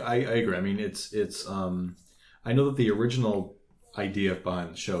 No, I agree. I mean, it's I know that the original idea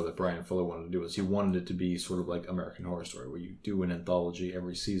behind the show that Brian Fuller wanted to do is he wanted it to be sort of like American Horror Story, where you do an anthology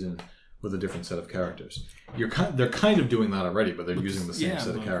every season with a different set of characters. They're kind of doing that already, but they're using the same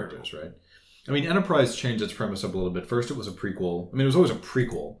set of characters, right? I mean, Enterprise changed its premise up a little bit. First, it was a prequel. I mean, it was always a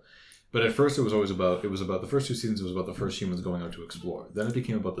prequel, but at first it was about the first two seasons. It was about the first humans going out to explore. Then it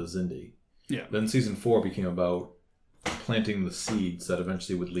became about the Xindi. Yeah. Then season 4 became about planting the seeds that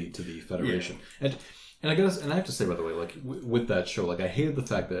eventually would lead to the Federation. Yeah. And I have to say, by the way, like with that show, like I hated the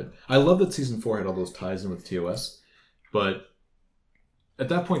fact that I love that season 4 had all those ties in with TOS, but at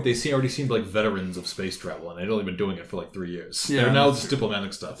that point they already seemed like veterans of space travel, and they'd only been doing it for like 3 years. Yeah, they're now just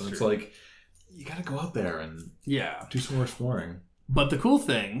diplomatic stuff, and it's like you got to go out there and do some more exploring. But the cool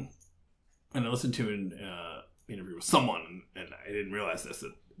thing, and I listened to an interview with someone, and I didn't realize this,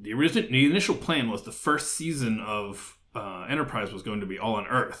 that the initial plan was the first season of Enterprise was going to be all on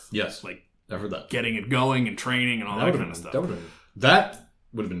Earth. Yes, like. I've heard that. Getting it going and training and all that kind of stuff. That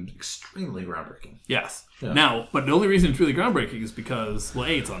would have been extremely groundbreaking. Yes. Yeah. Now, but the only reason it's really groundbreaking is because, well,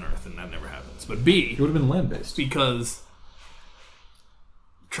 A, it's on Earth and that never happens. But B... It would have been land-based. Because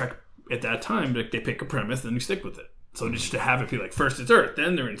Trek, at that time, they pick a premise, then you stick with it. So just to have it be like, first it's Earth,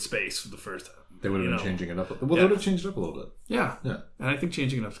 then they're in space for the first time. They would have been changing it up. Well, they would have changed it up a little bit. Yeah. And I think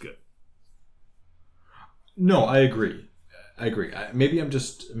changing it up is good. No, I agree. Maybe I'm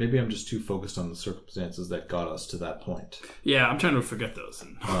just too focused on the circumstances that got us to that point. Yeah, I'm trying to forget those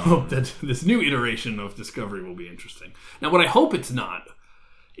and hope that this new iteration of Discovery will be interesting. Now, what I hope it's not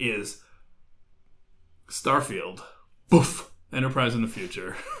is Starfield, boof, Enterprise in the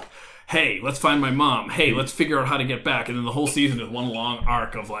future. Hey, let's find my mom. Hey, let's figure out how to get back. And then the whole season is one long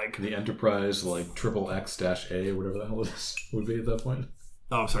arc of like the Enterprise, like XXX-A, whatever the hell this would be at that point.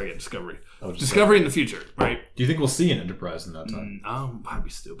 Oh, I'm sorry, yeah, Discovery. Discovery in the future, right? Do you think we'll see an Enterprise in that time? I'd be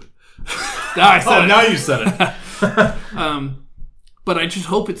stupid. Now you said it. But I just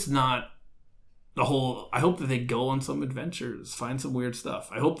hope it's not the whole... I hope that they go on some adventures, find some weird stuff.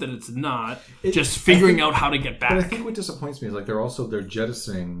 I hope that it's not just figuring out how to get back. But I think what disappoints me is like they're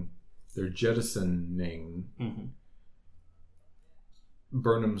jettisoning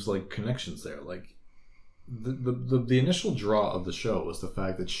Burnham's like connections there. Like the initial draw of the show was the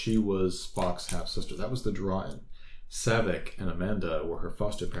fact that she was Spock's half sister. That was the draw in. Savik and Amanda were her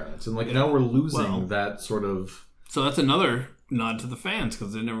foster parents, and now we're losing that sort of. So that's another nod to the fans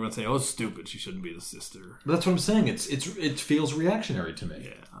because they're never going to say, "Oh, it's stupid. She shouldn't be the sister." But that's what I'm saying. It feels reactionary to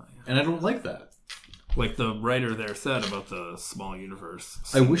me, and I don't like that. Like the writer there said about the small universe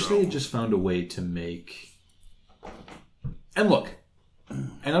syndrome. I wish they had just found a way to make. And look,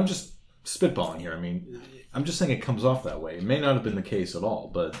 and I'm just spitballing here. I mean, I'm just saying it comes off that way. It may not have been the case at all,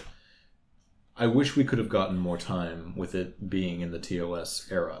 but I wish we could have gotten more time with it being in the TOS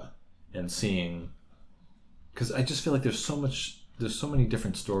era and seeing, because I just feel like there's so many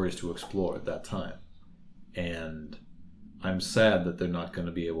different stories to explore at that time, and I'm sad that they're not going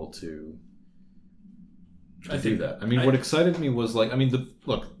to be able to do that. I mean, what excited me was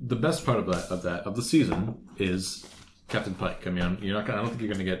the best part of the season is Captain Pike. I mean, I don't think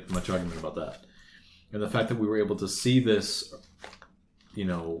you're going to get much argument about that. And the fact that we were able to see this,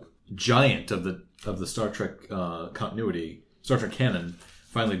 giant of the Star Trek continuity, Star Trek canon,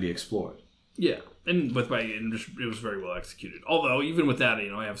 finally be explored. Yeah, and it was very well executed. Although even with that,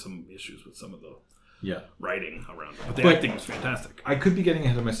 I have some issues with some of the writing around it. But the acting was fantastic. I could be getting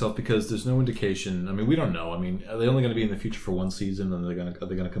ahead of myself because there's no indication. I mean, we don't know. I mean, are they only going to be in the future for one season, and are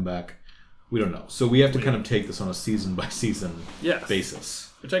they going to come back We don't know. So we have to kind of take this on a season-by-season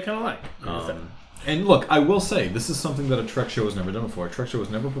basis. Which I kind of like. And look, I will say, this is something that a Trek show has never done before. A Trek show has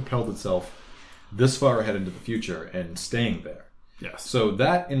never propelled itself this far ahead into the future and staying there. Yes. So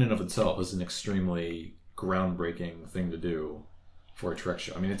that, in and of itself, is an extremely groundbreaking thing to do for a Trek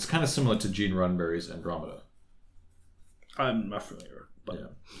show. I mean, it's kind of similar to Gene Roddenberry's Andromeda. I'm not familiar. But...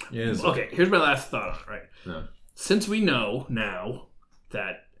 Yeah. Okay, here's my last thought. Right. Yeah. Since we know now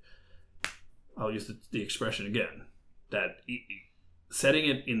that, I'll use the expression again, that setting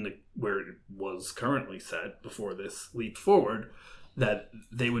it in where it was currently set before this leap forward, that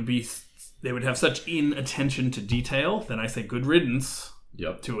they would have such attention to detail, then I say good riddance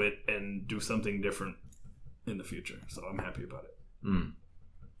to it and do something different in the future. So I'm happy about it.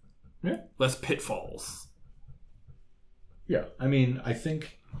 Yeah. Less pitfalls. Yeah. I mean, I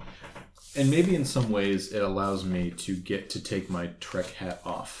think, and maybe in some ways it allows me to get to take my Trek hat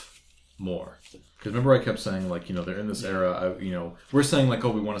off more. Because remember I kept saying, like, they're in this era, we're saying, like,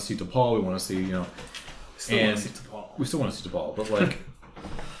 we want to see T'Pol, we want to see, We still want to see T'Pol, but, like,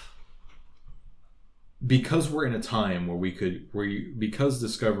 because we're in a time because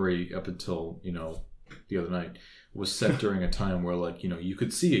Discovery, up until, the other night, was set during a time where, like, you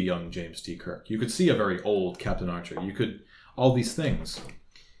could see a young James T. Kirk, you could see a very old Captain Archer, you could, all these things,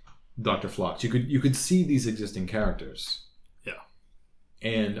 Dr. Phlox, you could see these existing characters.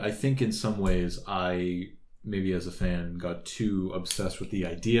 And I think in some ways I, maybe as a fan, got too obsessed with the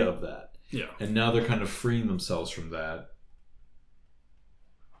idea of that. Yeah. And now they're kind of freeing themselves from that.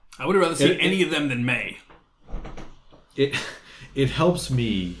 I would have rather seen any of them than May. It helps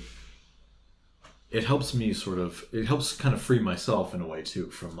me. It helps me it helps kind of free myself in a way too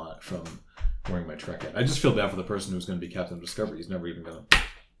from wearing my Trek hat. I just feel bad for the person who's going to be Captain of Discovery. He's never even going to.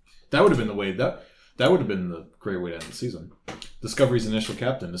 That would have been the way that would have been the great way to end the season. Discovery's initial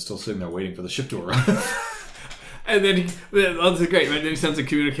captain is still sitting there waiting for the ship to arrive. And then that's great. And then he sends a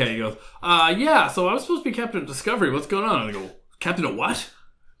communique. He goes, yeah, so I was supposed to be Captain of Discovery. What's going on? And I go, Captain of what?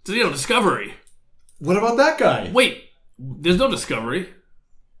 So, Discovery. What about that guy? Wait, there's no Discovery.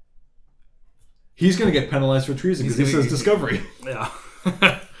 He's going to get penalized for treason because he says Discovery. Yeah.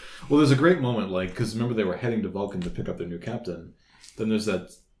 Well, there's a great moment, like, because remember they were heading to Vulcan to pick up their new captain. Then there's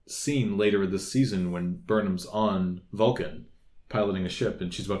that scene later this season when Burnham's on Vulcan piloting a ship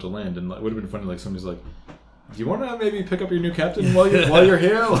and she's about to land, and it would have been funny, like, somebody's like, do you want to maybe pick up your new captain while you're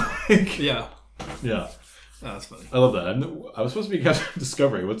here? Like, yeah. Oh, that's funny. I love that. I was supposed to be Captain of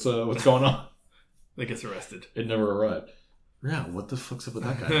Discovery. What's going on? They gets arrested. It never arrived. Yeah, what the fuck's up with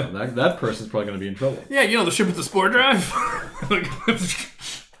that guy? that person's probably going to be in trouble. Yeah, the ship with the spore drive?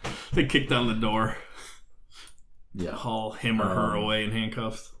 They kick down the door. Yeah. Haul him or her away in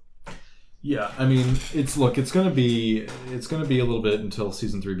handcuffs. Yeah, I mean, it's going to be a little bit until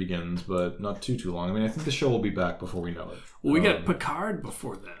season 3 begins, but not too long. I mean, I think the show will be back before we know it. Well, we got Picard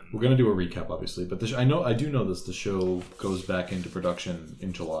before then. We're going to do a recap, obviously, but I do know this. The show goes back into production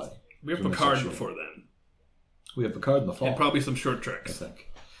in July. We have Picard before then. We have Picard in the fall. And probably some short treks. I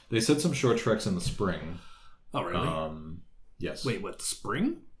think they said some short treks in the spring. Oh, really? Yes. Wait, what? The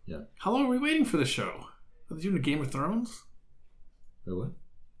spring? Yeah. How long are we waiting for the show? Are they doing a Game of Thrones? Wait, what?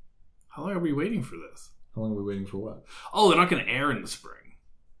 How long are we waiting for this? How long are we waiting for what? Oh, they're not going to air in the spring.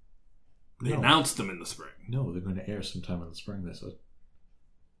 They announced them in the spring. No, they're going to air sometime in the spring, they said.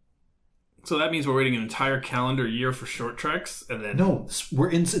 So that means we're waiting an entire calendar year for short treks, and then... No,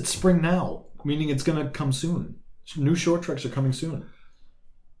 it's spring now, meaning it's going to come soon. New short treks are coming soon.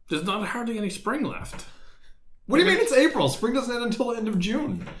 There's not hardly any spring left. What do you mean it's April? Spring doesn't end until the end of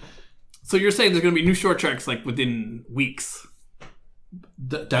June. So you're saying there's going to be new short treks like within weeks?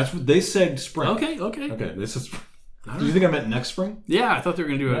 That's what they said. Spring. Okay. This is. Do you think I meant next spring? Yeah, I thought they were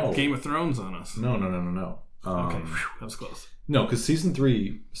going to do a Game of Thrones on us. No. Okay, that was close. No, because season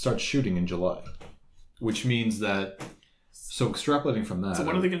 3 starts shooting in July, which means that. So extrapolating from that. So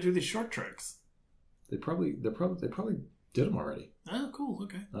when are they going to do these short treks? They probably did them already. Oh, cool.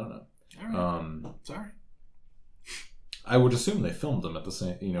 Okay. I don't know. All right. Sorry. I would assume they filmed them at the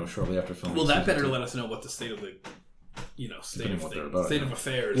same, shortly after filming. Well, that better let us know what the state of the, state of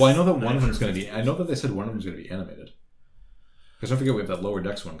affairs. Well, I know that one of them is going to be. I know that they said one of them is going to be animated. Because don't forget we have that Lower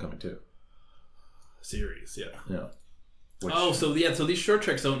Decks one coming too. Series, yeah. Yeah. So these short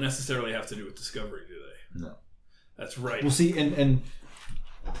treks don't necessarily have to do with Discovery, do they? No. That's right. Well, see, and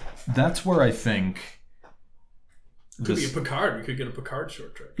that's where I think. Could be a Picard. We could get a Picard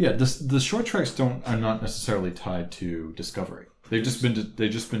short trek. Yeah, the short treks are not necessarily tied to Discovery. They've just been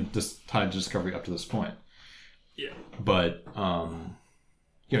tied to Discovery up to this point. Yeah. But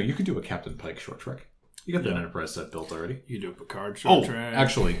you could do a Captain Pike short trek. You got that Enterprise set built already. You do a Picard short track.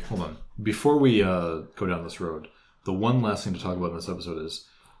 Actually, hold on. Before we go down this road, the one last thing to talk about in this episode is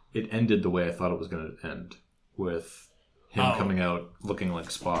it ended the way I thought it was going to end, with him coming out looking like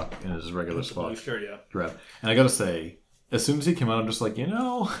Spock in his regular Spock drab. And I got to say, as soon as he came out, I'm just like,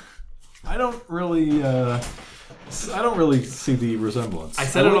 I don't really see the resemblance. I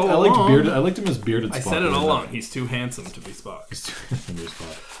said it all along. I liked him as bearded Spock. I said it all along. He's too handsome to be Spock. He's too handsome to be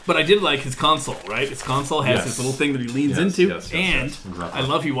Spock. But I did like his console, right? His console has this little thing that he leans into. Exactly. I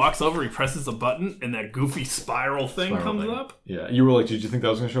love he walks over, he presses a button, and that goofy spiral thing comes up. Yeah. You were like, did you think that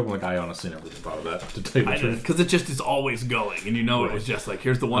was going to show up? I'm like, I honestly never thought of that, to tell you the truth. Because it just is always going. And it was just like,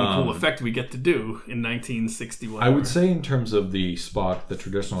 here's the one cool effect we get to do in 1961. I would say in terms of the Spock, the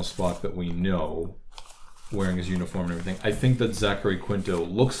traditional Spock that we know, wearing his uniform and everything, I think that Zachary Quinto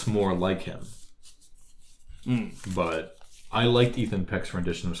looks more like him. But I liked Ethan Peck's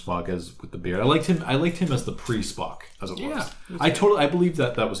rendition of Spock as with the beard. I liked him as the pre-Spock, as it was. Yeah, I believe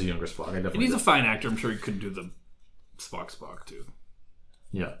that was a younger Spock. And he's a fine actor. I'm sure he could do the Spock too.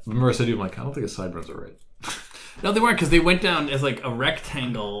 Yeah. Remember I said to him, like, I don't think his sideburns are right. No, they weren't, because they went down as like a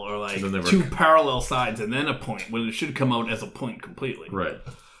rectangle or like two parallel sides and then a point, when it should come out as a point completely. Right.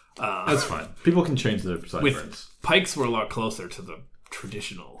 That's fine. People can change their sideburns. With Pike's were a lot closer to the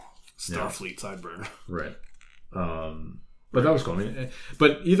traditional Starfleet sideburn. Right. But that was cool. I mean,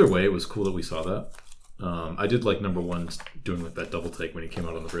 but either way, it was cool that we saw that. I did like number one doing like that double take when he came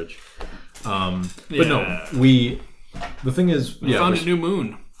out on the bridge. But no, the thing is, we found a new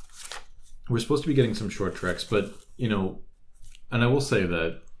moon. We're supposed to be getting some short treks, but and I will say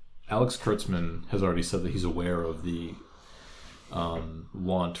that Alex Kurtzman has already said that he's aware of the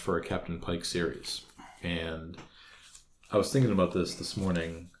want for a Captain Pike series, and I was thinking about this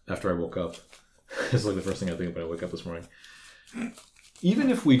morning after I woke up. It's like the first thing I think of when I wake up this morning. Even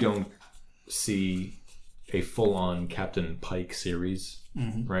if we don't see a full-on Captain Pike series,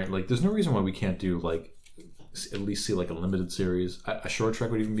 right? Like, there's no reason why we can't do like at least see like a limited series. A short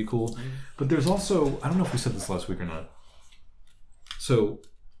track would even be cool. But there's also, I don't know if we said this last week or not. So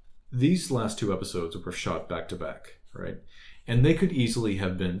these last two episodes were shot back to back, right? And they could easily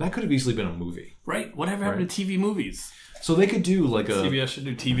have been a movie. Right. Whatever happened to TV movies? So they could do like CBS should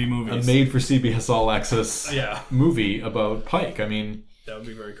do TV movies. A made for CBS All Access movie about Pike. I mean, that would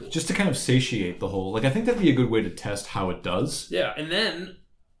be very cool. Just to kind of satiate the whole, like, I think that'd be a good way to test how it does. Yeah, and then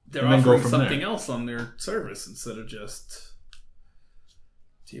they're offering something else on their service instead of just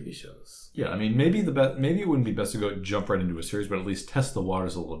TV shows. Yeah, I mean, maybe it wouldn't be best to jump right into a series, but at least test the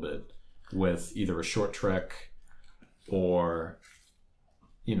waters a little bit with either a short trek or,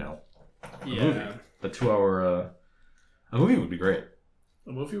 a movie. A 2-hour, a movie would be great.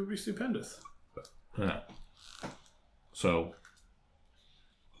 A movie would be stupendous. Yeah. So,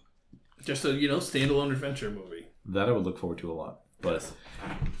 just a, standalone adventure movie. That I would look forward to a lot. But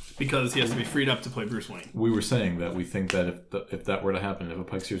because he has to be freed up to play Bruce Wayne. We were saying that we think that if that were to happen, if a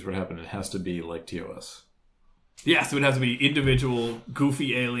Pike series were to happen, it has to be like TOS. Yes, it would have to be individual,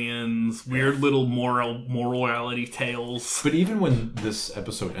 goofy aliens, weird little morality tales. But even when this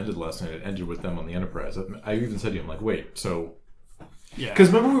episode ended last night, it ended with them on the Enterprise. I even said to him, like, wait, so... Yeah.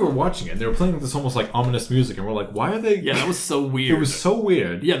 Because remember we were watching it, and they were playing this almost like ominous music, and we're like, why are they... Yeah, that was so weird. It was so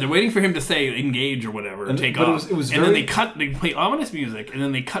weird. Yeah, they're waiting for him to say engage or whatever, and take off. It was and then they play ominous music, and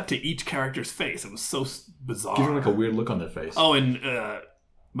then they cut to each character's face. It was so bizarre. Giving like a weird look on their face. Oh, and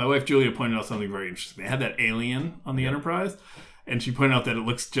my wife Julia pointed out something very interesting. They had that alien on the Enterprise, and she pointed out that it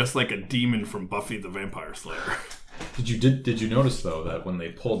looks just like a demon from Buffy the Vampire Slayer. Did you notice though that when they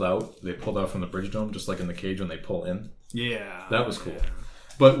pulled out from the bridge dome, just like in the cage when they pull in? Yeah, that was cool.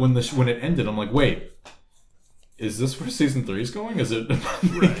 But when it ended, I'm like, wait, is this where season 3 is going? Is it?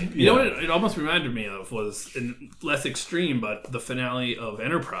 Right. You know what it almost reminded me of was less extreme, but the finale of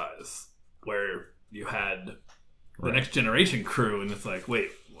Enterprise, where you had the Next Generation crew, and it's like,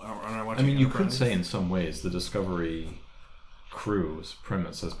 wait, aren't I watching? I mean, Enterprise? You could say in some ways the Discovery crew's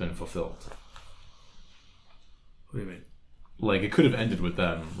premise has been fulfilled. What do you mean? Like, it could have ended with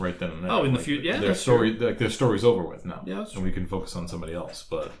them right then and there. Oh, in the future, yeah. Their story, like, their story's over with now. Yeah, that's true. And we can focus on somebody else.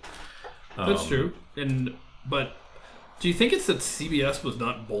 But that's true. But do you think it's that CBS was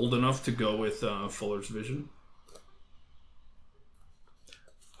not bold enough to go with Fuller's vision?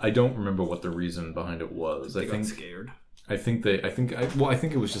 I don't remember what the reason behind it was. They got scared. I think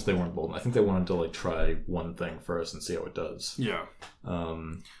it was just they weren't bold. I think they wanted to like try one thing first and see how it does. Yeah.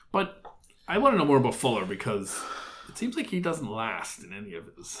 But I want to know more about Fuller because it seems like he doesn't last in any of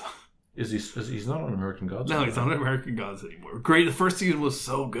his. He's not on American Gods? No, he's not on American Gods anymore. Great. The first season was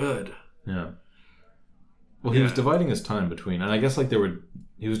so good. Yeah. Well, he was dividing his time between, and I guess like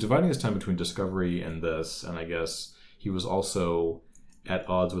he was dividing his time between Discovery and this, and I guess he was also at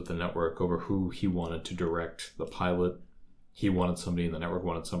odds with the network over who he wanted to direct the pilot. He wanted somebody, and the network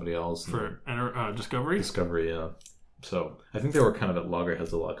wanted somebody else. For Discovery? Discovery, yeah. So I think they were kind of at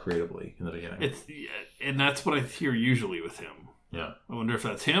loggerheads a lot creatively in the beginning. And that's what I hear usually with him. Yeah. I wonder if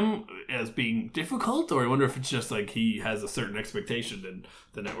that's him as being difficult, or I wonder if it's just like he has a certain expectation and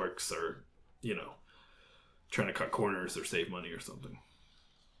the networks are, trying to cut corners or save money or something.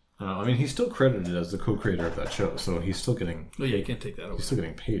 I mean, he's still credited as the co-creator of that show, so he's still getting... Oh, yeah, you can't take that away. He's still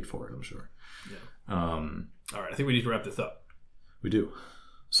getting paid for it, I'm sure. Yeah. All right, I think we need to wrap this up. We do.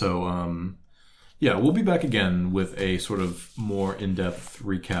 So, yeah, we'll be back again with a sort of more in-depth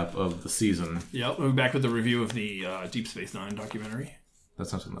recap of the season. Yeah, we'll be back with a review of the Deep Space Nine documentary.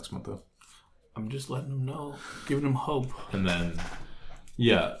 That's not until next month, though. I'm just letting them know. Giving them hope. And then,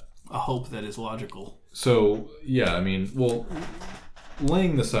 yeah. A hope that is logical. So, yeah, I mean, well...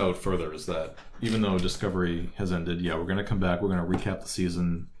 Laying this out further is that even though Discovery has ended, yeah, we're going to come back. We're going to recap the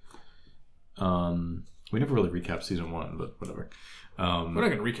season. We never really recapped season 1, but whatever. We're not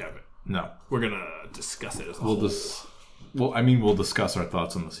going to recap it. No. We're going to discuss it as a whole. We'll discuss our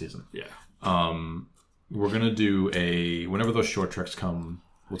thoughts on the season. Yeah. We're going to do whenever those short treks come,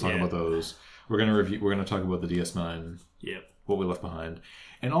 we'll talk about those. We're going to talk about the DS9. Yep. What we left behind.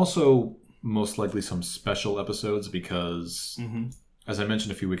 And also, most likely some special episodes because... Mm-hmm. As I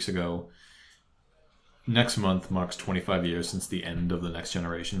mentioned a few weeks ago, next month marks 25 years since the end of The Next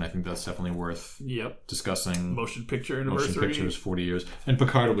Generation. I think that's definitely worth discussing. Motion picture anniversary. Motion pictures, 40 years. And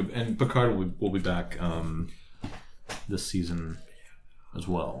Picard will be back this season as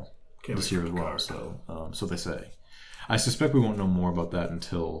well. This year as well. So they say. I suspect we won't know more about that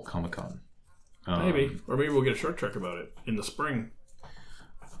until Comic-Con. Maybe. Or maybe we'll get a short trek about it in the spring.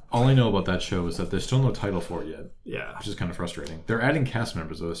 All I know about that show is that there's still no title for it yet. Yeah. Which is kind of frustrating. They're adding cast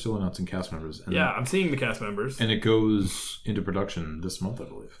members, though. They're still announcing cast members. And I'm seeing the cast members. And it goes into production this month, I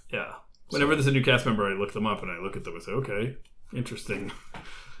believe. Yeah. Whenever there's a new cast member, I look them up and I look at them and say, okay, interesting.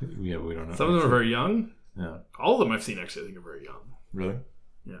 Yeah, we don't know. Some of them are very young. Yeah. All of them I've seen, actually, I think are very young. Really?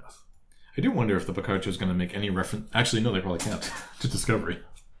 Yes. I do wonder if the Picard show is going to make any reference... Actually, no, they probably can't. To Discovery.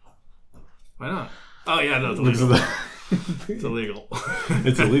 Why not? Oh, yeah, no, it's illegal. It's illegal.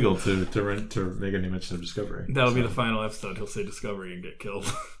 It's illegal to make any mention of Discovery. That'll be the final episode. He'll say Discovery and get killed.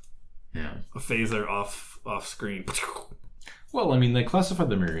 Yeah. A phaser off screen. Well, I mean, they classified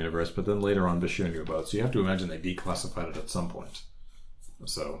the Mirror Universe, but then later on Bashir knew about it, so you have to imagine they declassified it at some point.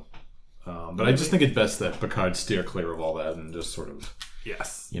 So, but I just think it's best that Picard steer clear of all that and just sort of,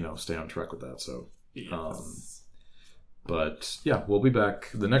 stay on track with that. So, but yeah, we'll be back.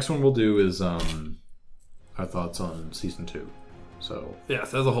 The next one we'll do is our thoughts on season 2. So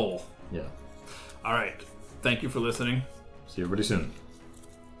yes, as a whole. Yeah. All right. Thank you for listening. See everybody soon.